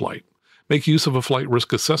pre-flight. Make use of a flight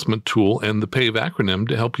risk assessment tool and the PAVE acronym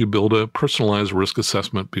to help you build a personalized risk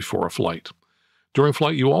assessment before a flight. During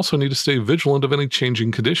flight, you also need to stay vigilant of any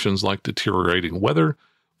changing conditions like deteriorating weather,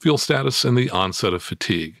 fuel status, and the onset of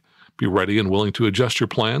fatigue. Be ready and willing to adjust your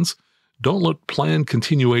plans. Don't let plan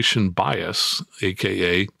continuation bias,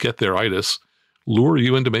 aka get there-itis, lure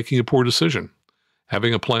you into making a poor decision.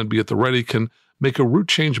 Having a plan B at the ready can make a route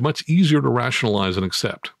change much easier to rationalize and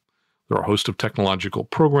accept. There are a host of technological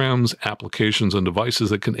programs, applications, and devices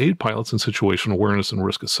that can aid pilots in situational awareness and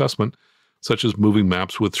risk assessment, such as moving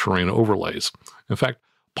maps with terrain overlays. In fact,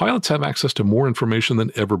 pilots have access to more information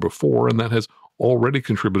than ever before, and that has already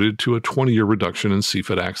contributed to a 20-year reduction in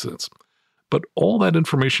CFIT accidents. But all that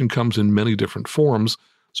information comes in many different forms,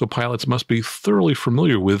 so pilots must be thoroughly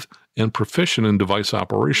familiar with and proficient in device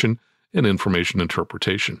operation and information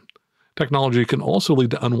interpretation. Technology can also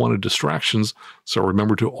lead to unwanted distractions, so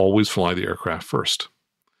remember to always fly the aircraft first.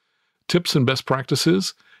 Tips and best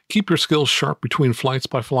practices: keep your skills sharp between flights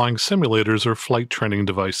by flying simulators or flight training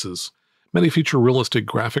devices. Many feature realistic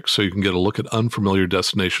graphics so you can get a look at unfamiliar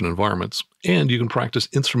destination environments, and you can practice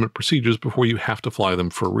instrument procedures before you have to fly them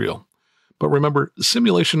for real. But remember,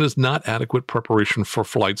 simulation is not adequate preparation for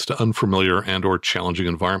flights to unfamiliar and/or challenging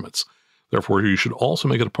environments. Therefore, you should also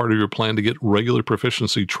make it a part of your plan to get regular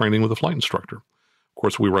proficiency training with a flight instructor. Of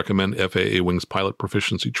course, we recommend FAA Wings pilot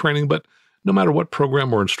proficiency training, but no matter what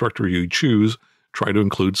program or instructor you choose, try to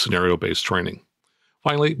include scenario-based training.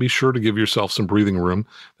 Finally, be sure to give yourself some breathing room.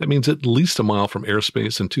 That means at least a mile from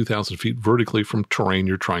airspace and 2,000 feet vertically from terrain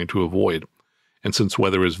you're trying to avoid. And since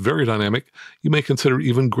weather is very dynamic, you may consider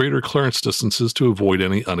even greater clearance distances to avoid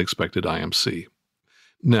any unexpected IMC.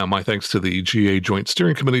 Now, my thanks to the GA Joint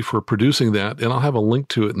Steering Committee for producing that, and I'll have a link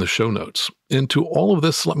to it in the show notes. And to all of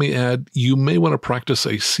this, let me add, you may want to practice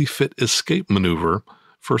a CFIT escape maneuver,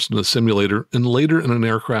 first in a simulator and later in an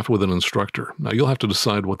aircraft with an instructor. Now, you'll have to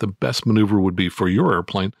decide what the best maneuver would be for your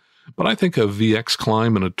airplane, but I think a VX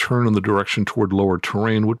climb and a turn in the direction toward lower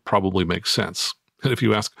terrain would probably make sense. And if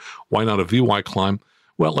you ask, why not a VY climb?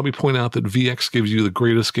 Well, let me point out that VX gives you the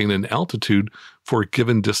greatest gain in altitude for a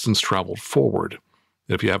given distance traveled forward.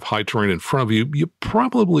 If you have high terrain in front of you, you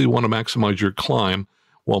probably want to maximize your climb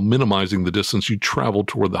while minimizing the distance you travel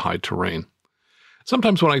toward the high terrain.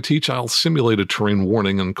 Sometimes when I teach, I'll simulate a terrain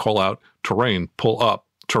warning and call out, terrain, pull up,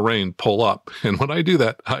 terrain, pull up. And when I do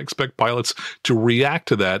that, I expect pilots to react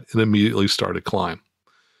to that and immediately start a climb.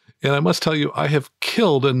 And I must tell you, I have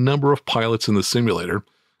killed a number of pilots in the simulator,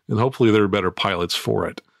 and hopefully there are better pilots for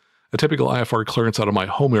it. A typical IFR clearance out of my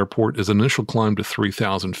home airport is an initial climb to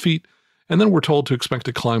 3,000 feet, and then we're told to expect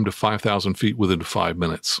to climb to 5,000 feet within 5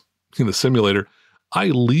 minutes. In the simulator, I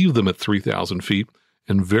leave them at 3,000 feet,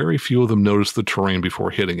 and very few of them notice the terrain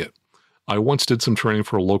before hitting it. I once did some training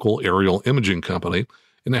for a local aerial imaging company,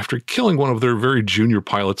 and after killing one of their very junior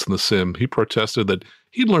pilots in the sim, he protested that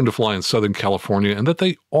he'd learned to fly in Southern California and that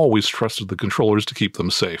they always trusted the controllers to keep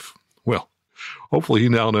them safe. Well, hopefully he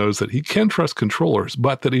now knows that he can trust controllers,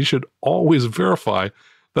 but that he should always verify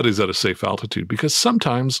that he's at a safe altitude, because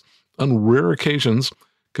sometimes, on rare occasions,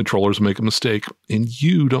 Controllers make a mistake, and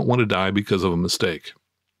you don't want to die because of a mistake.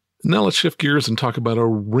 Now let's shift gears and talk about a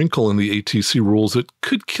wrinkle in the ATC rules that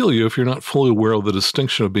could kill you if you're not fully aware of the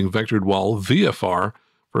distinction of being vectored while VFR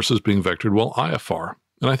versus being vectored while IFR.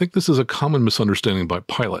 And I think this is a common misunderstanding by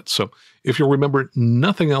pilots. So if you remember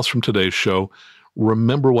nothing else from today's show,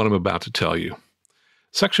 remember what I'm about to tell you.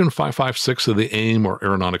 Section 556 of the AIM, or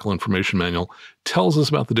Aeronautical Information Manual, tells us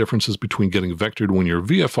about the differences between getting vectored when you're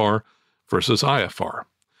VFR versus IFR.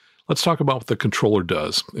 Let's talk about what the controller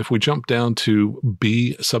does. If we jump down to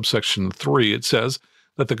B subsection 3, it says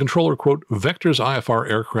that the controller, quote, vectors IFR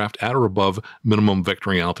aircraft at or above minimum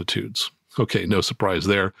vectoring altitudes. Okay, no surprise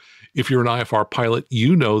there. If you're an IFR pilot,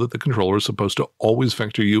 you know that the controller is supposed to always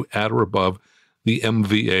vector you at or above the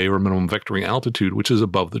MVA, or minimum vectoring altitude, which is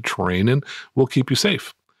above the terrain, and will keep you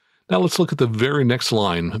safe. Now let's look at the very next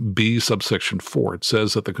line, B subsection 4. It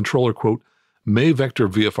says that the controller, quote, may vector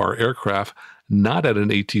VFR aircraft not at an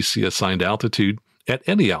ATC assigned altitude, at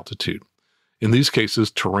any altitude. In these cases,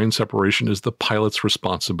 terrain separation is the pilot's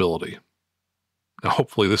responsibility. Now,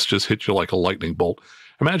 hopefully this just hit you like a lightning bolt.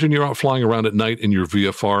 Imagine you're out flying around at night in your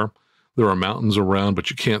VFR. There are mountains around, but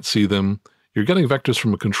you can't see them. You're getting vectors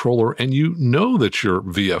from a controller, and you know that you're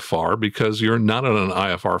VFR because you're not on an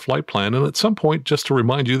IFR flight plan, and at some point, just to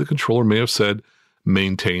remind you, the controller may have said,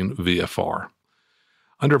 maintain VFR.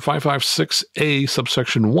 Under 556A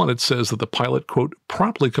subsection 1, it says that the pilot, quote,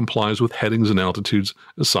 promptly complies with headings and altitudes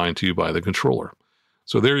assigned to you by the controller.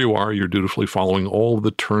 So there you are, you're dutifully following all of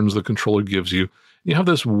the turns the controller gives you. You have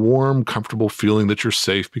this warm, comfortable feeling that you're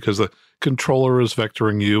safe because the controller is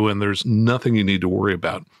vectoring you and there's nothing you need to worry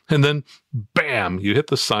about. And then, bam, you hit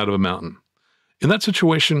the side of a mountain. In that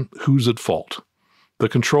situation, who's at fault? The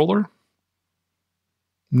controller?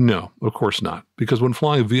 No, of course not. Because when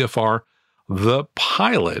flying VFR, the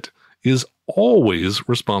pilot is always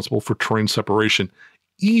responsible for terrain separation,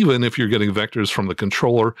 even if you're getting vectors from the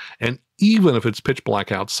controller and even if it's pitch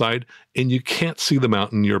black outside and you can't see the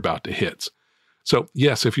mountain you're about to hit. So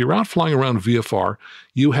yes, if you're out flying around VFR,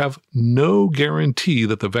 you have no guarantee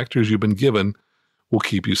that the vectors you've been given will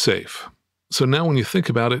keep you safe. So now when you think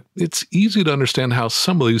about it, it's easy to understand how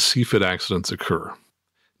some of these CFIT accidents occur.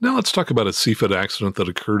 Now let's talk about a CFIT accident that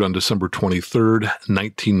occurred on December 23rd,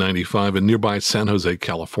 1995 in nearby San Jose,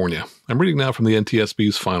 California. I'm reading now from the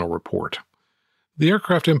NTSB's final report. The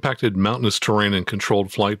aircraft impacted mountainous terrain in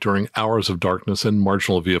controlled flight during hours of darkness and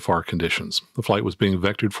marginal VFR conditions. The flight was being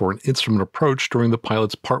vectored for an instrument approach during the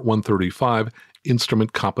pilot's Part 135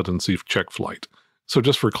 instrument competency check flight. So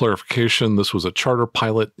just for clarification, this was a charter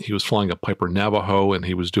pilot. He was flying a Piper Navajo and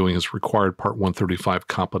he was doing his required Part 135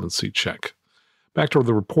 competency check. Back to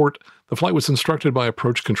the report, the flight was instructed by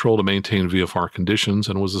approach control to maintain VFR conditions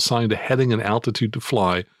and was assigned a heading and altitude to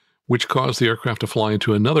fly, which caused the aircraft to fly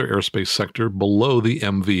into another airspace sector below the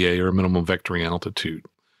MVA, or minimum vectoring altitude.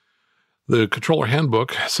 The controller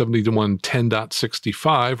handbook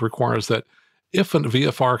 7110.65 requires that if a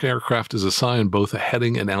VFR aircraft is assigned both a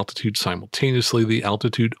heading and altitude simultaneously, the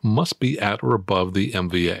altitude must be at or above the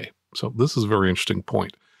MVA. So this is a very interesting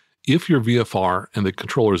point. If you're VFR and the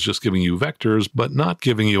controller is just giving you vectors but not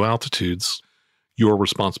giving you altitudes, you're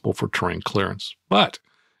responsible for terrain clearance. But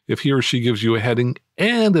if he or she gives you a heading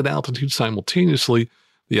and an altitude simultaneously,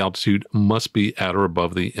 the altitude must be at or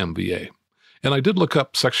above the MVA. And I did look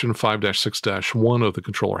up section 5-6-1 of the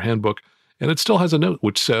controller handbook, and it still has a note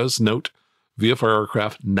which says, note, VFR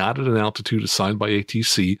aircraft not at an altitude assigned by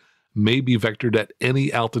ATC may be vectored at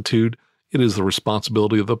any altitude. It is the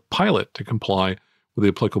responsibility of the pilot to comply with the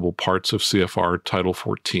applicable parts of CFR Title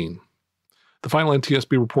 14. The final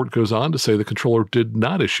NTSB report goes on to say the controller did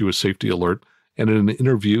not issue a safety alert, and in an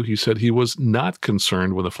interview he said he was not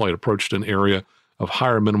concerned when the flight approached an area of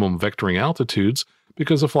higher minimum vectoring altitudes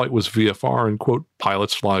because the flight was VFR and, quote,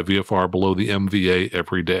 pilots fly VFR below the MVA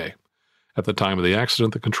every day. At the time of the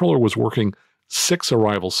accident, the controller was working 6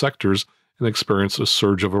 arrival sectors and experienced a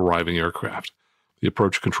surge of arriving aircraft. The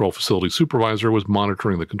approach control facility supervisor was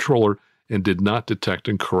monitoring the controller and did not detect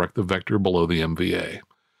and correct the vector below the MVA.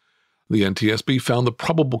 The NTSB found the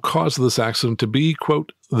probable cause of this accident to be,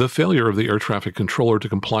 quote, the failure of the air traffic controller to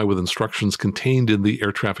comply with instructions contained in the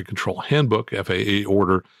Air Traffic Control Handbook, FAA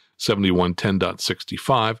Order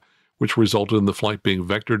 7110.65, which resulted in the flight being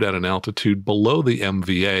vectored at an altitude below the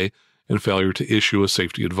MVA and failure to issue a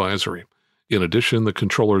safety advisory. In addition, the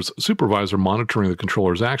controller's supervisor monitoring the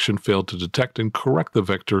controller's action failed to detect and correct the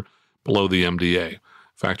vector below the MDA.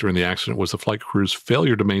 Factor in the accident was the flight crew's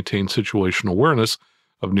failure to maintain situational awareness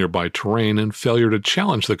of nearby terrain and failure to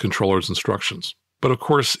challenge the controller's instructions. But of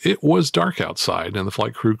course, it was dark outside and the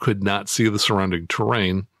flight crew could not see the surrounding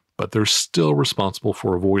terrain, but they're still responsible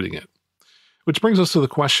for avoiding it. Which brings us to the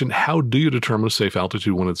question, how do you determine a safe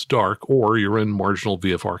altitude when it's dark or you're in marginal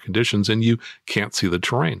VFR conditions and you can't see the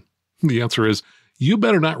terrain? The answer is, you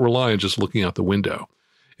better not rely on just looking out the window.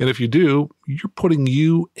 And if you do, you're putting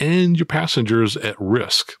you and your passengers at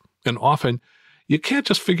risk. And often, you can't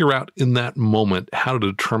just figure out in that moment how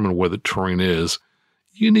to determine where the terrain is.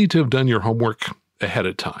 You need to have done your homework ahead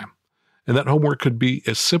of time. And that homework could be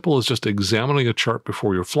as simple as just examining a chart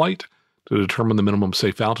before your flight to determine the minimum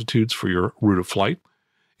safe altitudes for your route of flight.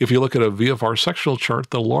 If you look at a VFR sectional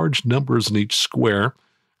chart, the large numbers in each square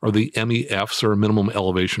are the MEFs, or minimum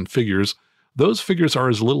elevation figures. Those figures are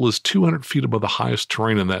as little as 200 feet above the highest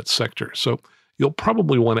terrain in that sector. So you'll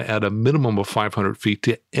probably want to add a minimum of 500 feet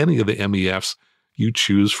to any of the MEFs you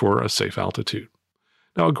choose for a safe altitude.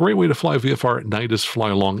 Now, a great way to fly VFR at night is fly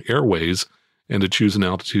along airways and to choose an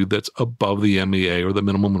altitude that's above the MEA, or the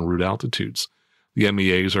minimum en route altitudes. The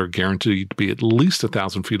MEAs are guaranteed to be at least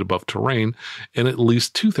 1,000 feet above terrain and at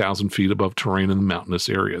least 2,000 feet above terrain in the mountainous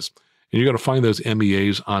areas. And you're going to find those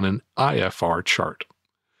MEAs on an IFR chart.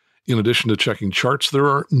 In addition to checking charts, there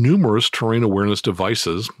are numerous terrain awareness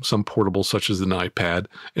devices, some portable such as an iPad,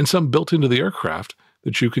 and some built into the aircraft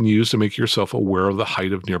that you can use to make yourself aware of the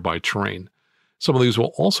height of nearby terrain. Some of these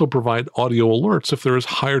will also provide audio alerts if there is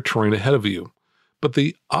higher terrain ahead of you. But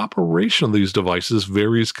the operation of these devices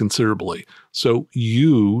varies considerably, so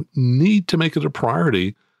you need to make it a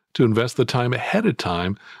priority to invest the time ahead of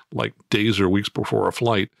time, like days or weeks before a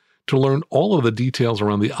flight, to learn all of the details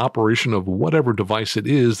around the operation of whatever device it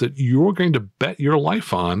is that you're going to bet your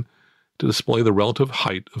life on to display the relative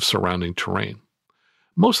height of surrounding terrain.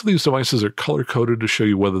 Most of these devices are color-coded to show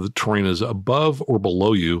you whether the terrain is above or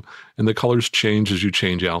below you, and the colors change as you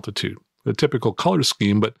change altitude. A typical color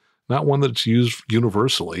scheme, but not one that's used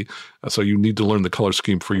universally, so you need to learn the color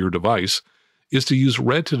scheme for your device, is to use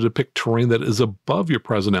red to depict terrain that is above your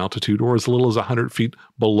present altitude or as little as 100 feet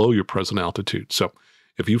below your present altitude. So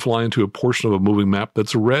if you fly into a portion of a moving map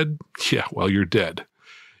that's red, well, you're dead.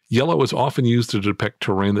 Yellow is often used to depict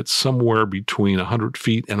terrain that's somewhere between 100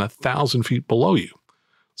 feet and 1,000 feet below you.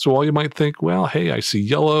 So while you might think, well, hey, I see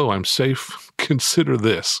yellow, I'm safe, consider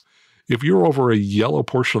this. If you're over a yellow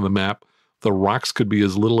portion of the map, the rocks could be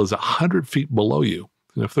as little as 100 feet below you.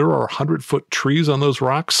 And if there are 100-foot trees on those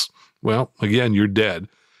rocks, well, again, you're dead.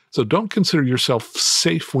 So don't consider yourself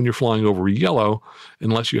safe when you're flying over yellow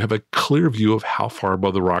unless you have a clear view of how far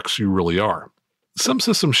above the rocks you really are. Some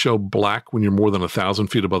systems show black when you're more than 1,000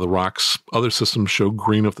 feet above the rocks. Other systems show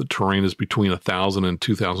green if the terrain is between 1,000 and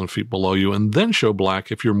 2,000 feet below you, and then show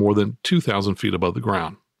black if you're more than 2,000 feet above the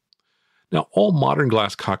ground. Now, all modern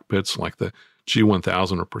glass cockpits like the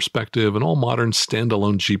G1000 or Perspective, and all modern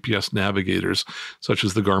standalone GPS navigators, such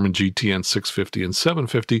as the Garmin GTN 650 and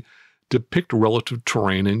 750, depict relative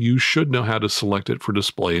terrain, and you should know how to select it for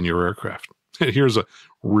display in your aircraft. Here's a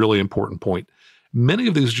really important point. Many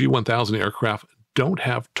of these G1000 aircraft don't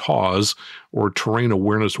have TAWS, or Terrain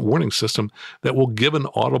Awareness Warning System, that will give an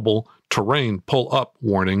audible terrain pull-up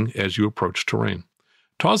warning as you approach terrain.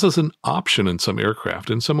 TAWS is an option in some aircraft,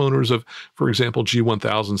 and some owners of, for example,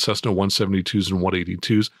 G1000, Cessna 172s, and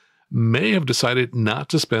 182s may have decided not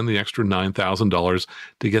to spend the extra $9,000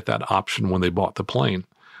 to get that option when they bought the plane.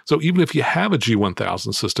 So even if you have a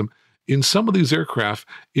G1000 system, in some of these aircraft,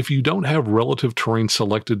 if you don't have relative terrain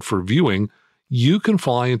selected for viewing, you can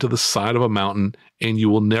fly into the side of a mountain and you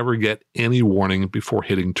will never get any warning before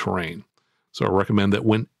hitting terrain. So I recommend that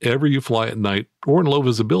whenever you fly at night or in low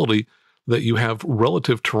visibility, that you have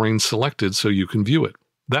relative terrain selected so you can view it.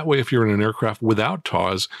 That way, if you're in an aircraft without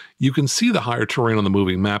TAWS, you can see the higher terrain on the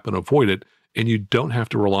moving map and avoid it, and you don't have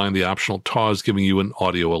to rely on the optional TAWS giving you an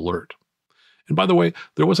audio alert. And by the way,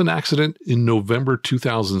 there was an accident in November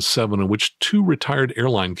 2007 in which two retired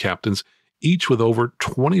airline captains, each with over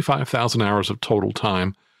 25,000 hours of total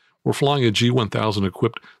time, were flying a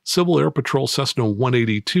G1000-equipped Civil Air Patrol Cessna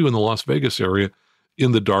 182 in the Las Vegas area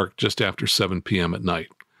in the dark just after 7 p.m. at night.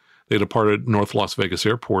 They departed North Las Vegas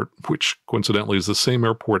Airport, which coincidentally is the same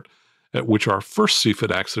airport at which our first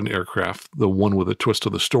CFIT accident aircraft, the one with a twist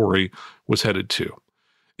of the story, was headed to.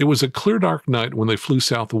 It was a clear, dark night when they flew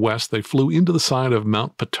southwest. They flew into the side of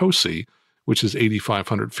Mount Potosi, which is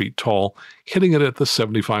 8,500 feet tall, hitting it at the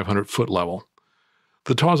 7,500-foot level.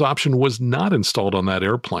 The TAWS option was not installed on that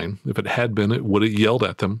airplane. If it had been, it would have yelled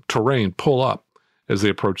at them, "Terrain, pull up," as they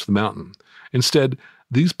approached the mountain. Instead,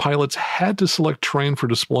 these pilots had to select terrain for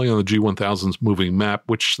display on the G1000's moving map,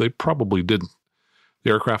 which they probably didn't. The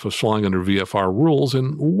aircraft was flying under VFR rules,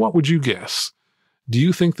 and what would you guess? Do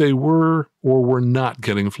you think they were or were not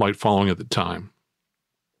getting flight following at the time?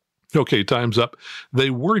 Okay, time's up. They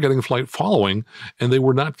were getting flight following, and they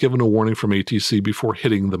were not given a warning from ATC before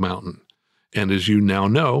hitting the mountain. And as you now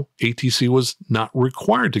know, ATC was not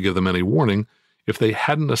required to give them any warning if they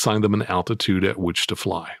hadn't assigned them an altitude at which to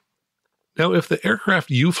fly. Now, if the aircraft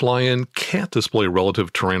you fly in can't display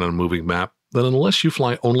relative terrain on a moving map, then unless you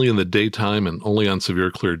fly only in the daytime and only on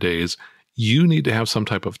severe clear days, you need to have some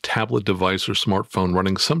type of tablet device or smartphone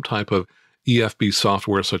running some type of EFB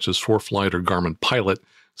software such as ForeFlight or Garmin Pilot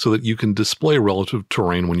so that you can display relative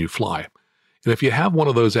terrain when you fly. And if you have one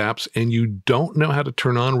of those apps and you don't know how to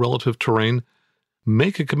turn on relative terrain,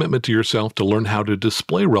 make a commitment to yourself to learn how to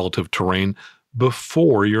display relative terrain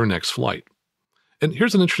before your next flight. And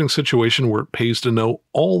here's an interesting situation where it pays to know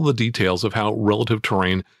all the details of how relative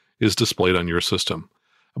terrain is displayed on your system.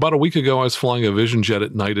 About a week ago, I was flying a Vision jet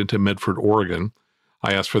at night into Medford, Oregon.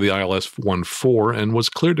 I asked for the ILS-14 and was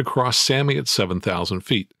cleared to cross SAMI at 7,000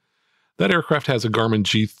 feet. That aircraft has a Garmin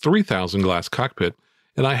G3000 glass cockpit,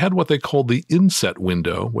 and I had what they called the inset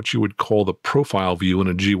window, which you would call the profile view in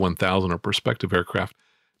a G1000 or perspective aircraft,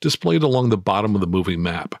 displayed along the bottom of the moving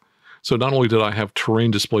map. So not only did I have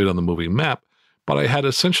terrain displayed on the moving map, but I had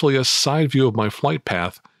essentially a side view of my flight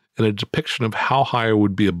path and a depiction of how high I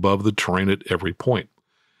would be above the terrain at every point.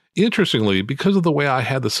 Interestingly, because of the way I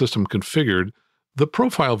had the system configured, the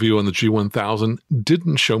profile view on the G1000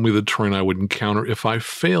 didn't show me the terrain I would encounter if I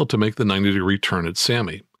failed to make the 90-degree turn at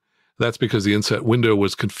SAMI. That's because the inset window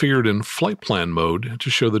was configured in flight plan mode to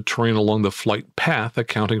show the terrain along the flight path,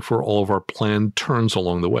 accounting for all of our planned turns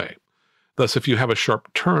along the way. Thus, if you have a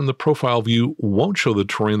sharp turn, the profile view won't show the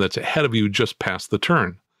terrain that's ahead of you just past the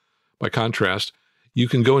turn. By contrast, you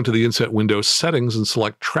can go into the inset window settings and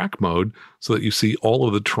select track mode so that you see all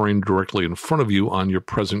of the terrain directly in front of you on your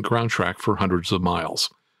present ground track for hundreds of miles.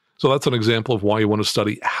 So that's an example of why you want to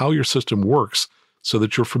study how your system works so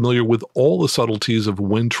that you're familiar with all the subtleties of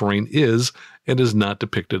when terrain is and is not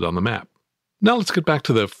depicted on the map. Now let's get back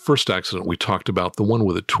to the first accident we talked about, the one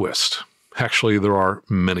with a twist. Actually, there are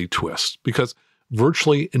many twists, because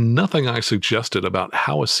virtually nothing I suggested about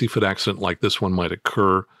how a CFIT accident like this one might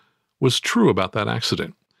occur was true about that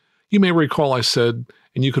accident. You may recall I said,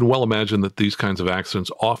 and you can well imagine that these kinds of accidents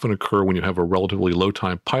often occur when you have a relatively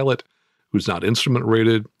low-time pilot who's not instrument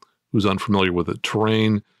rated, who's unfamiliar with the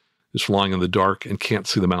terrain, is flying in the dark, and can't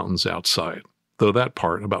see the mountains outside. Though that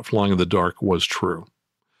part about flying in the dark was true.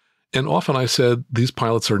 And often I said these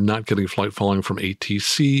pilots are not getting flight following from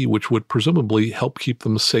ATC, which would presumably help keep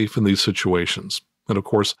them safe in these situations. And of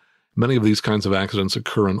course, many of these kinds of accidents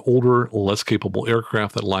occur in older, less capable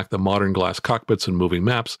aircraft that lack the modern glass cockpits and moving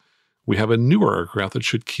maps. We have a newer aircraft that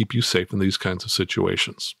should keep you safe in these kinds of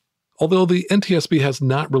situations. Although the NTSB has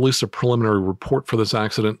not released a preliminary report for this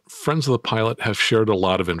accident, friends of the pilot have shared a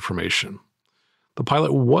lot of information. The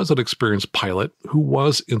pilot was an experienced pilot who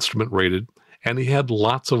was instrument rated, and he had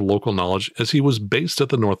lots of local knowledge as he was based at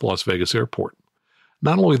the North Las Vegas airport.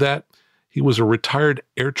 Not only that, he was a retired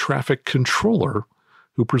air traffic controller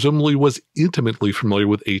who presumably was intimately familiar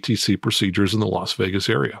with ATC procedures in the Las Vegas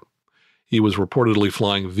area. He was reportedly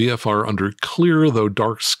flying VFR under clear, though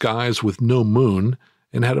dark skies with no moon,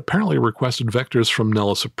 and had apparently requested vectors from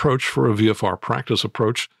Nellis Approach for a VFR practice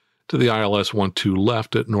approach to the ILS-12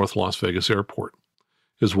 left at North Las Vegas Airport.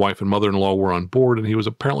 His wife and mother-in-law were on board, and he was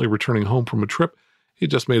apparently returning home from a trip he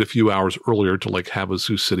just made a few hours earlier to Lake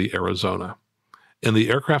Havasu City, Arizona. And the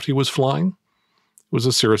aircraft he was flying was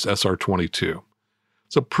a Cirrus SR20.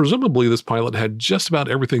 So presumably this pilot had just about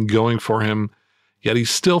everything going for him, yet he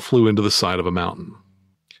still flew into the side of a mountain.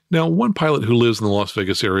 Now, one pilot who lives in the Las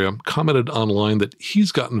Vegas area commented online that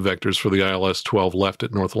he's gotten vectors for the ILS-12 left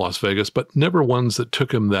at North Las Vegas, but never ones that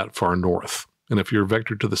took him that far north. And if you're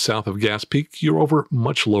vectored to the south of Gas Peak, you're over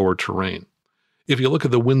much lower terrain. If you look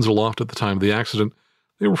at the winds aloft at the time of the accident,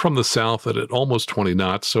 they were from the south at almost 20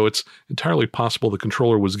 knots, so it's entirely possible the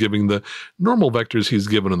controller was giving the normal vectors he's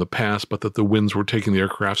given in the past, but that the winds were taking the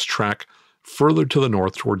aircraft's track further to the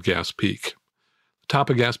north toward Gas Peak. The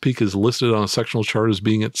top of Gas Peak is listed on a sectional chart as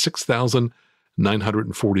being at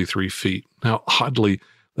 6,943 feet. Now, oddly,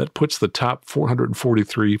 that puts the top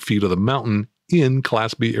 443 feet of the mountain in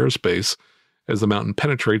Class B airspace, as the mountain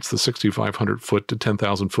penetrates the 6,500-foot to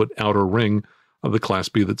 10,000-foot outer ring of the Class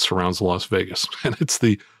B that surrounds Las Vegas. And it's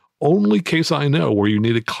the only case I know where you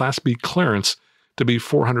need a Class B clearance to be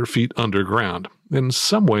 400 feet underground. In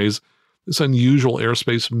some ways, this unusual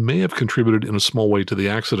airspace may have contributed in a small way to the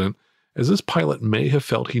accident, as this pilot may have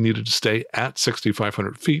felt he needed to stay at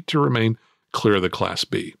 6,500 feet to remain clear of the Class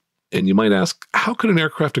B. And you might ask, how could an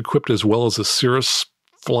aircraft equipped as well as a Cirrus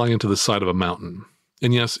fly into the side of a mountain?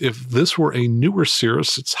 And yes, if this were a newer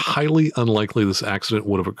Cirrus, it's highly unlikely this accident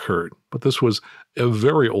would have occurred. But this was a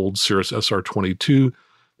very old Cirrus SR20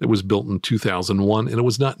 It was built in 2001, and it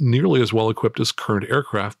was not nearly as well equipped as current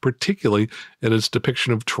aircraft, particularly in its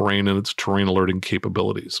depiction of terrain and its terrain alerting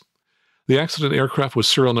capabilities. The accident aircraft was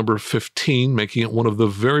serial number 15, making it one of the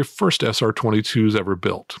very first SR-22s ever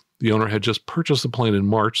built. The owner had just purchased the plane in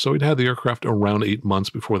March, so he'd had the aircraft around 8 months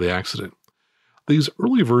before the accident. These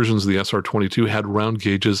early versions of the SR-22 had round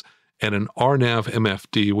gauges and an RNAV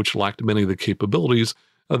MFD, which lacked many of the capabilities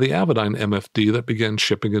of the Avidyne MFD that began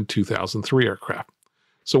shipping in 2003 aircraft.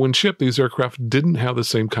 So when shipped, these aircraft didn't have the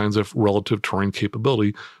same kinds of relative terrain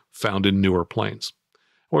capability found in newer planes.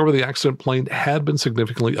 However, the accident plane had been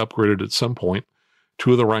significantly upgraded at some point.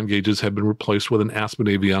 2 of the round gauges had been replaced with an Aspen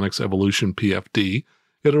Avionics Evolution PFD.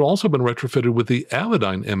 It had also been retrofitted with the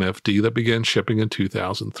Avidyne MFD that began shipping in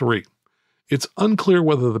 2003. It's unclear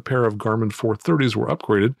whether the pair of Garmin 430s were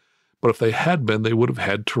upgraded, but if they had been, they would have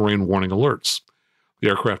had terrain warning alerts. The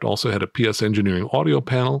aircraft also had a PS Engineering audio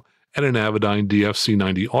panel and an Avidyne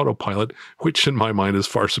DFC-90 autopilot, which in my mind is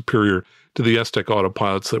far superior to the S-Tech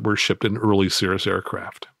autopilots that were shipped in early Cirrus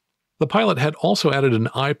aircraft. The pilot had also added an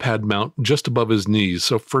iPad mount just above his knees,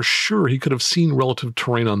 so for sure he could have seen relative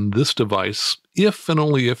terrain on this device if and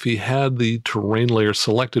only if he had the terrain layer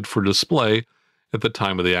selected for display at the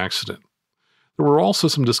time of the accident. There were also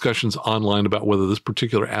some discussions online about whether this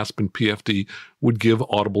particular Aspen PFD would give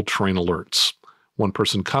audible terrain alerts. One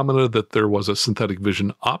person commented that there was a synthetic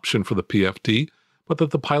vision option for the PFD, but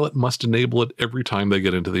that the pilot must enable it every time they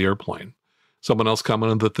get into the airplane. Someone else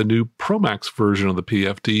commented that the new Pro Max version of the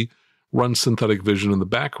PFD runs synthetic vision in the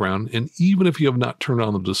background, and even if you have not turned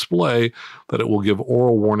on the display, that it will give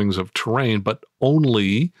oral warnings of terrain, but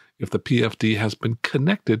only if the PFD has been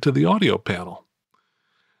connected to the audio panel.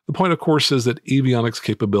 The point, of course, is that avionics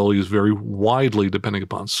capabilities vary widely depending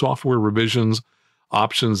upon software revisions,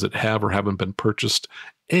 options that have or haven't been purchased,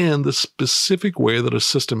 and the specific way that a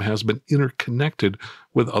system has been interconnected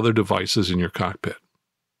with other devices in your cockpit.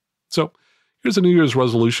 So, here's a New Year's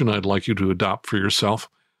resolution I'd like you to adopt for yourself.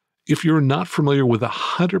 If you're not familiar with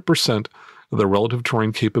 100% of the relative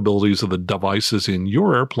terrain capabilities of the devices in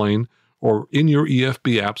your airplane or in your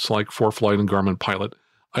EFB apps like ForeFlight and Garmin Pilot,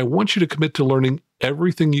 I want you to commit to learning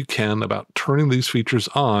everything you can about turning these features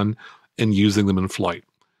on and using them in flight.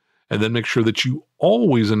 And then make sure that you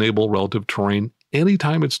always enable relative terrain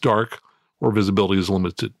anytime it's dark or visibility is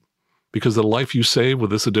limited. Because the life you save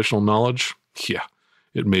with this additional knowledge,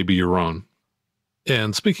 it may be your own.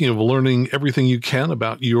 And speaking of learning everything you can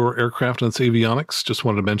about your aircraft and its avionics, just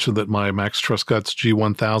wanted to mention that my Max Truscott's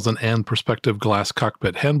G1000 and Perspective Glass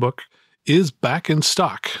Cockpit Handbook is back in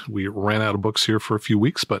stock. We ran out of books here for a few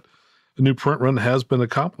weeks, but a new print run has been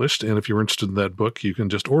accomplished, and if you're interested in that book, you can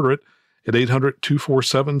just order it at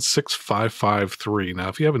 800-247-6553. Now,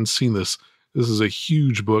 if you haven't seen this is a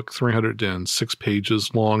huge book, 306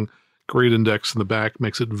 pages long, great index in the back,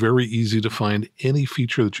 makes it very easy to find any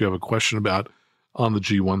feature that you have a question about on the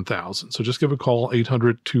G1000. So just give a call,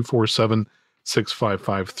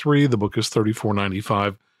 800-247-6553. The book is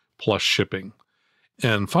 $34.95 plus shipping.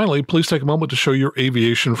 And finally, please take a moment to show your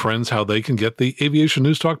aviation friends how they can get the Aviation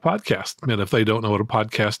News Talk podcast. And if they don't know what a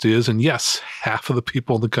podcast is, and yes, half of the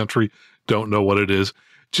people in the country don't know what it is,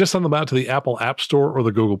 just send them out to the Apple App Store or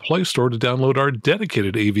the Google Play Store to download our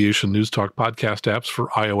dedicated Aviation News Talk podcast apps for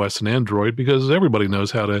iOS and Android, because everybody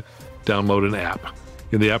knows how to download an app.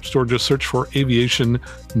 In the App Store, just search for Aviation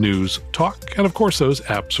News Talk, and of course, those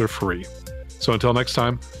apps are free. So until next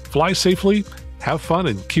time, fly safely, have fun,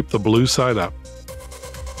 and keep the blue side up.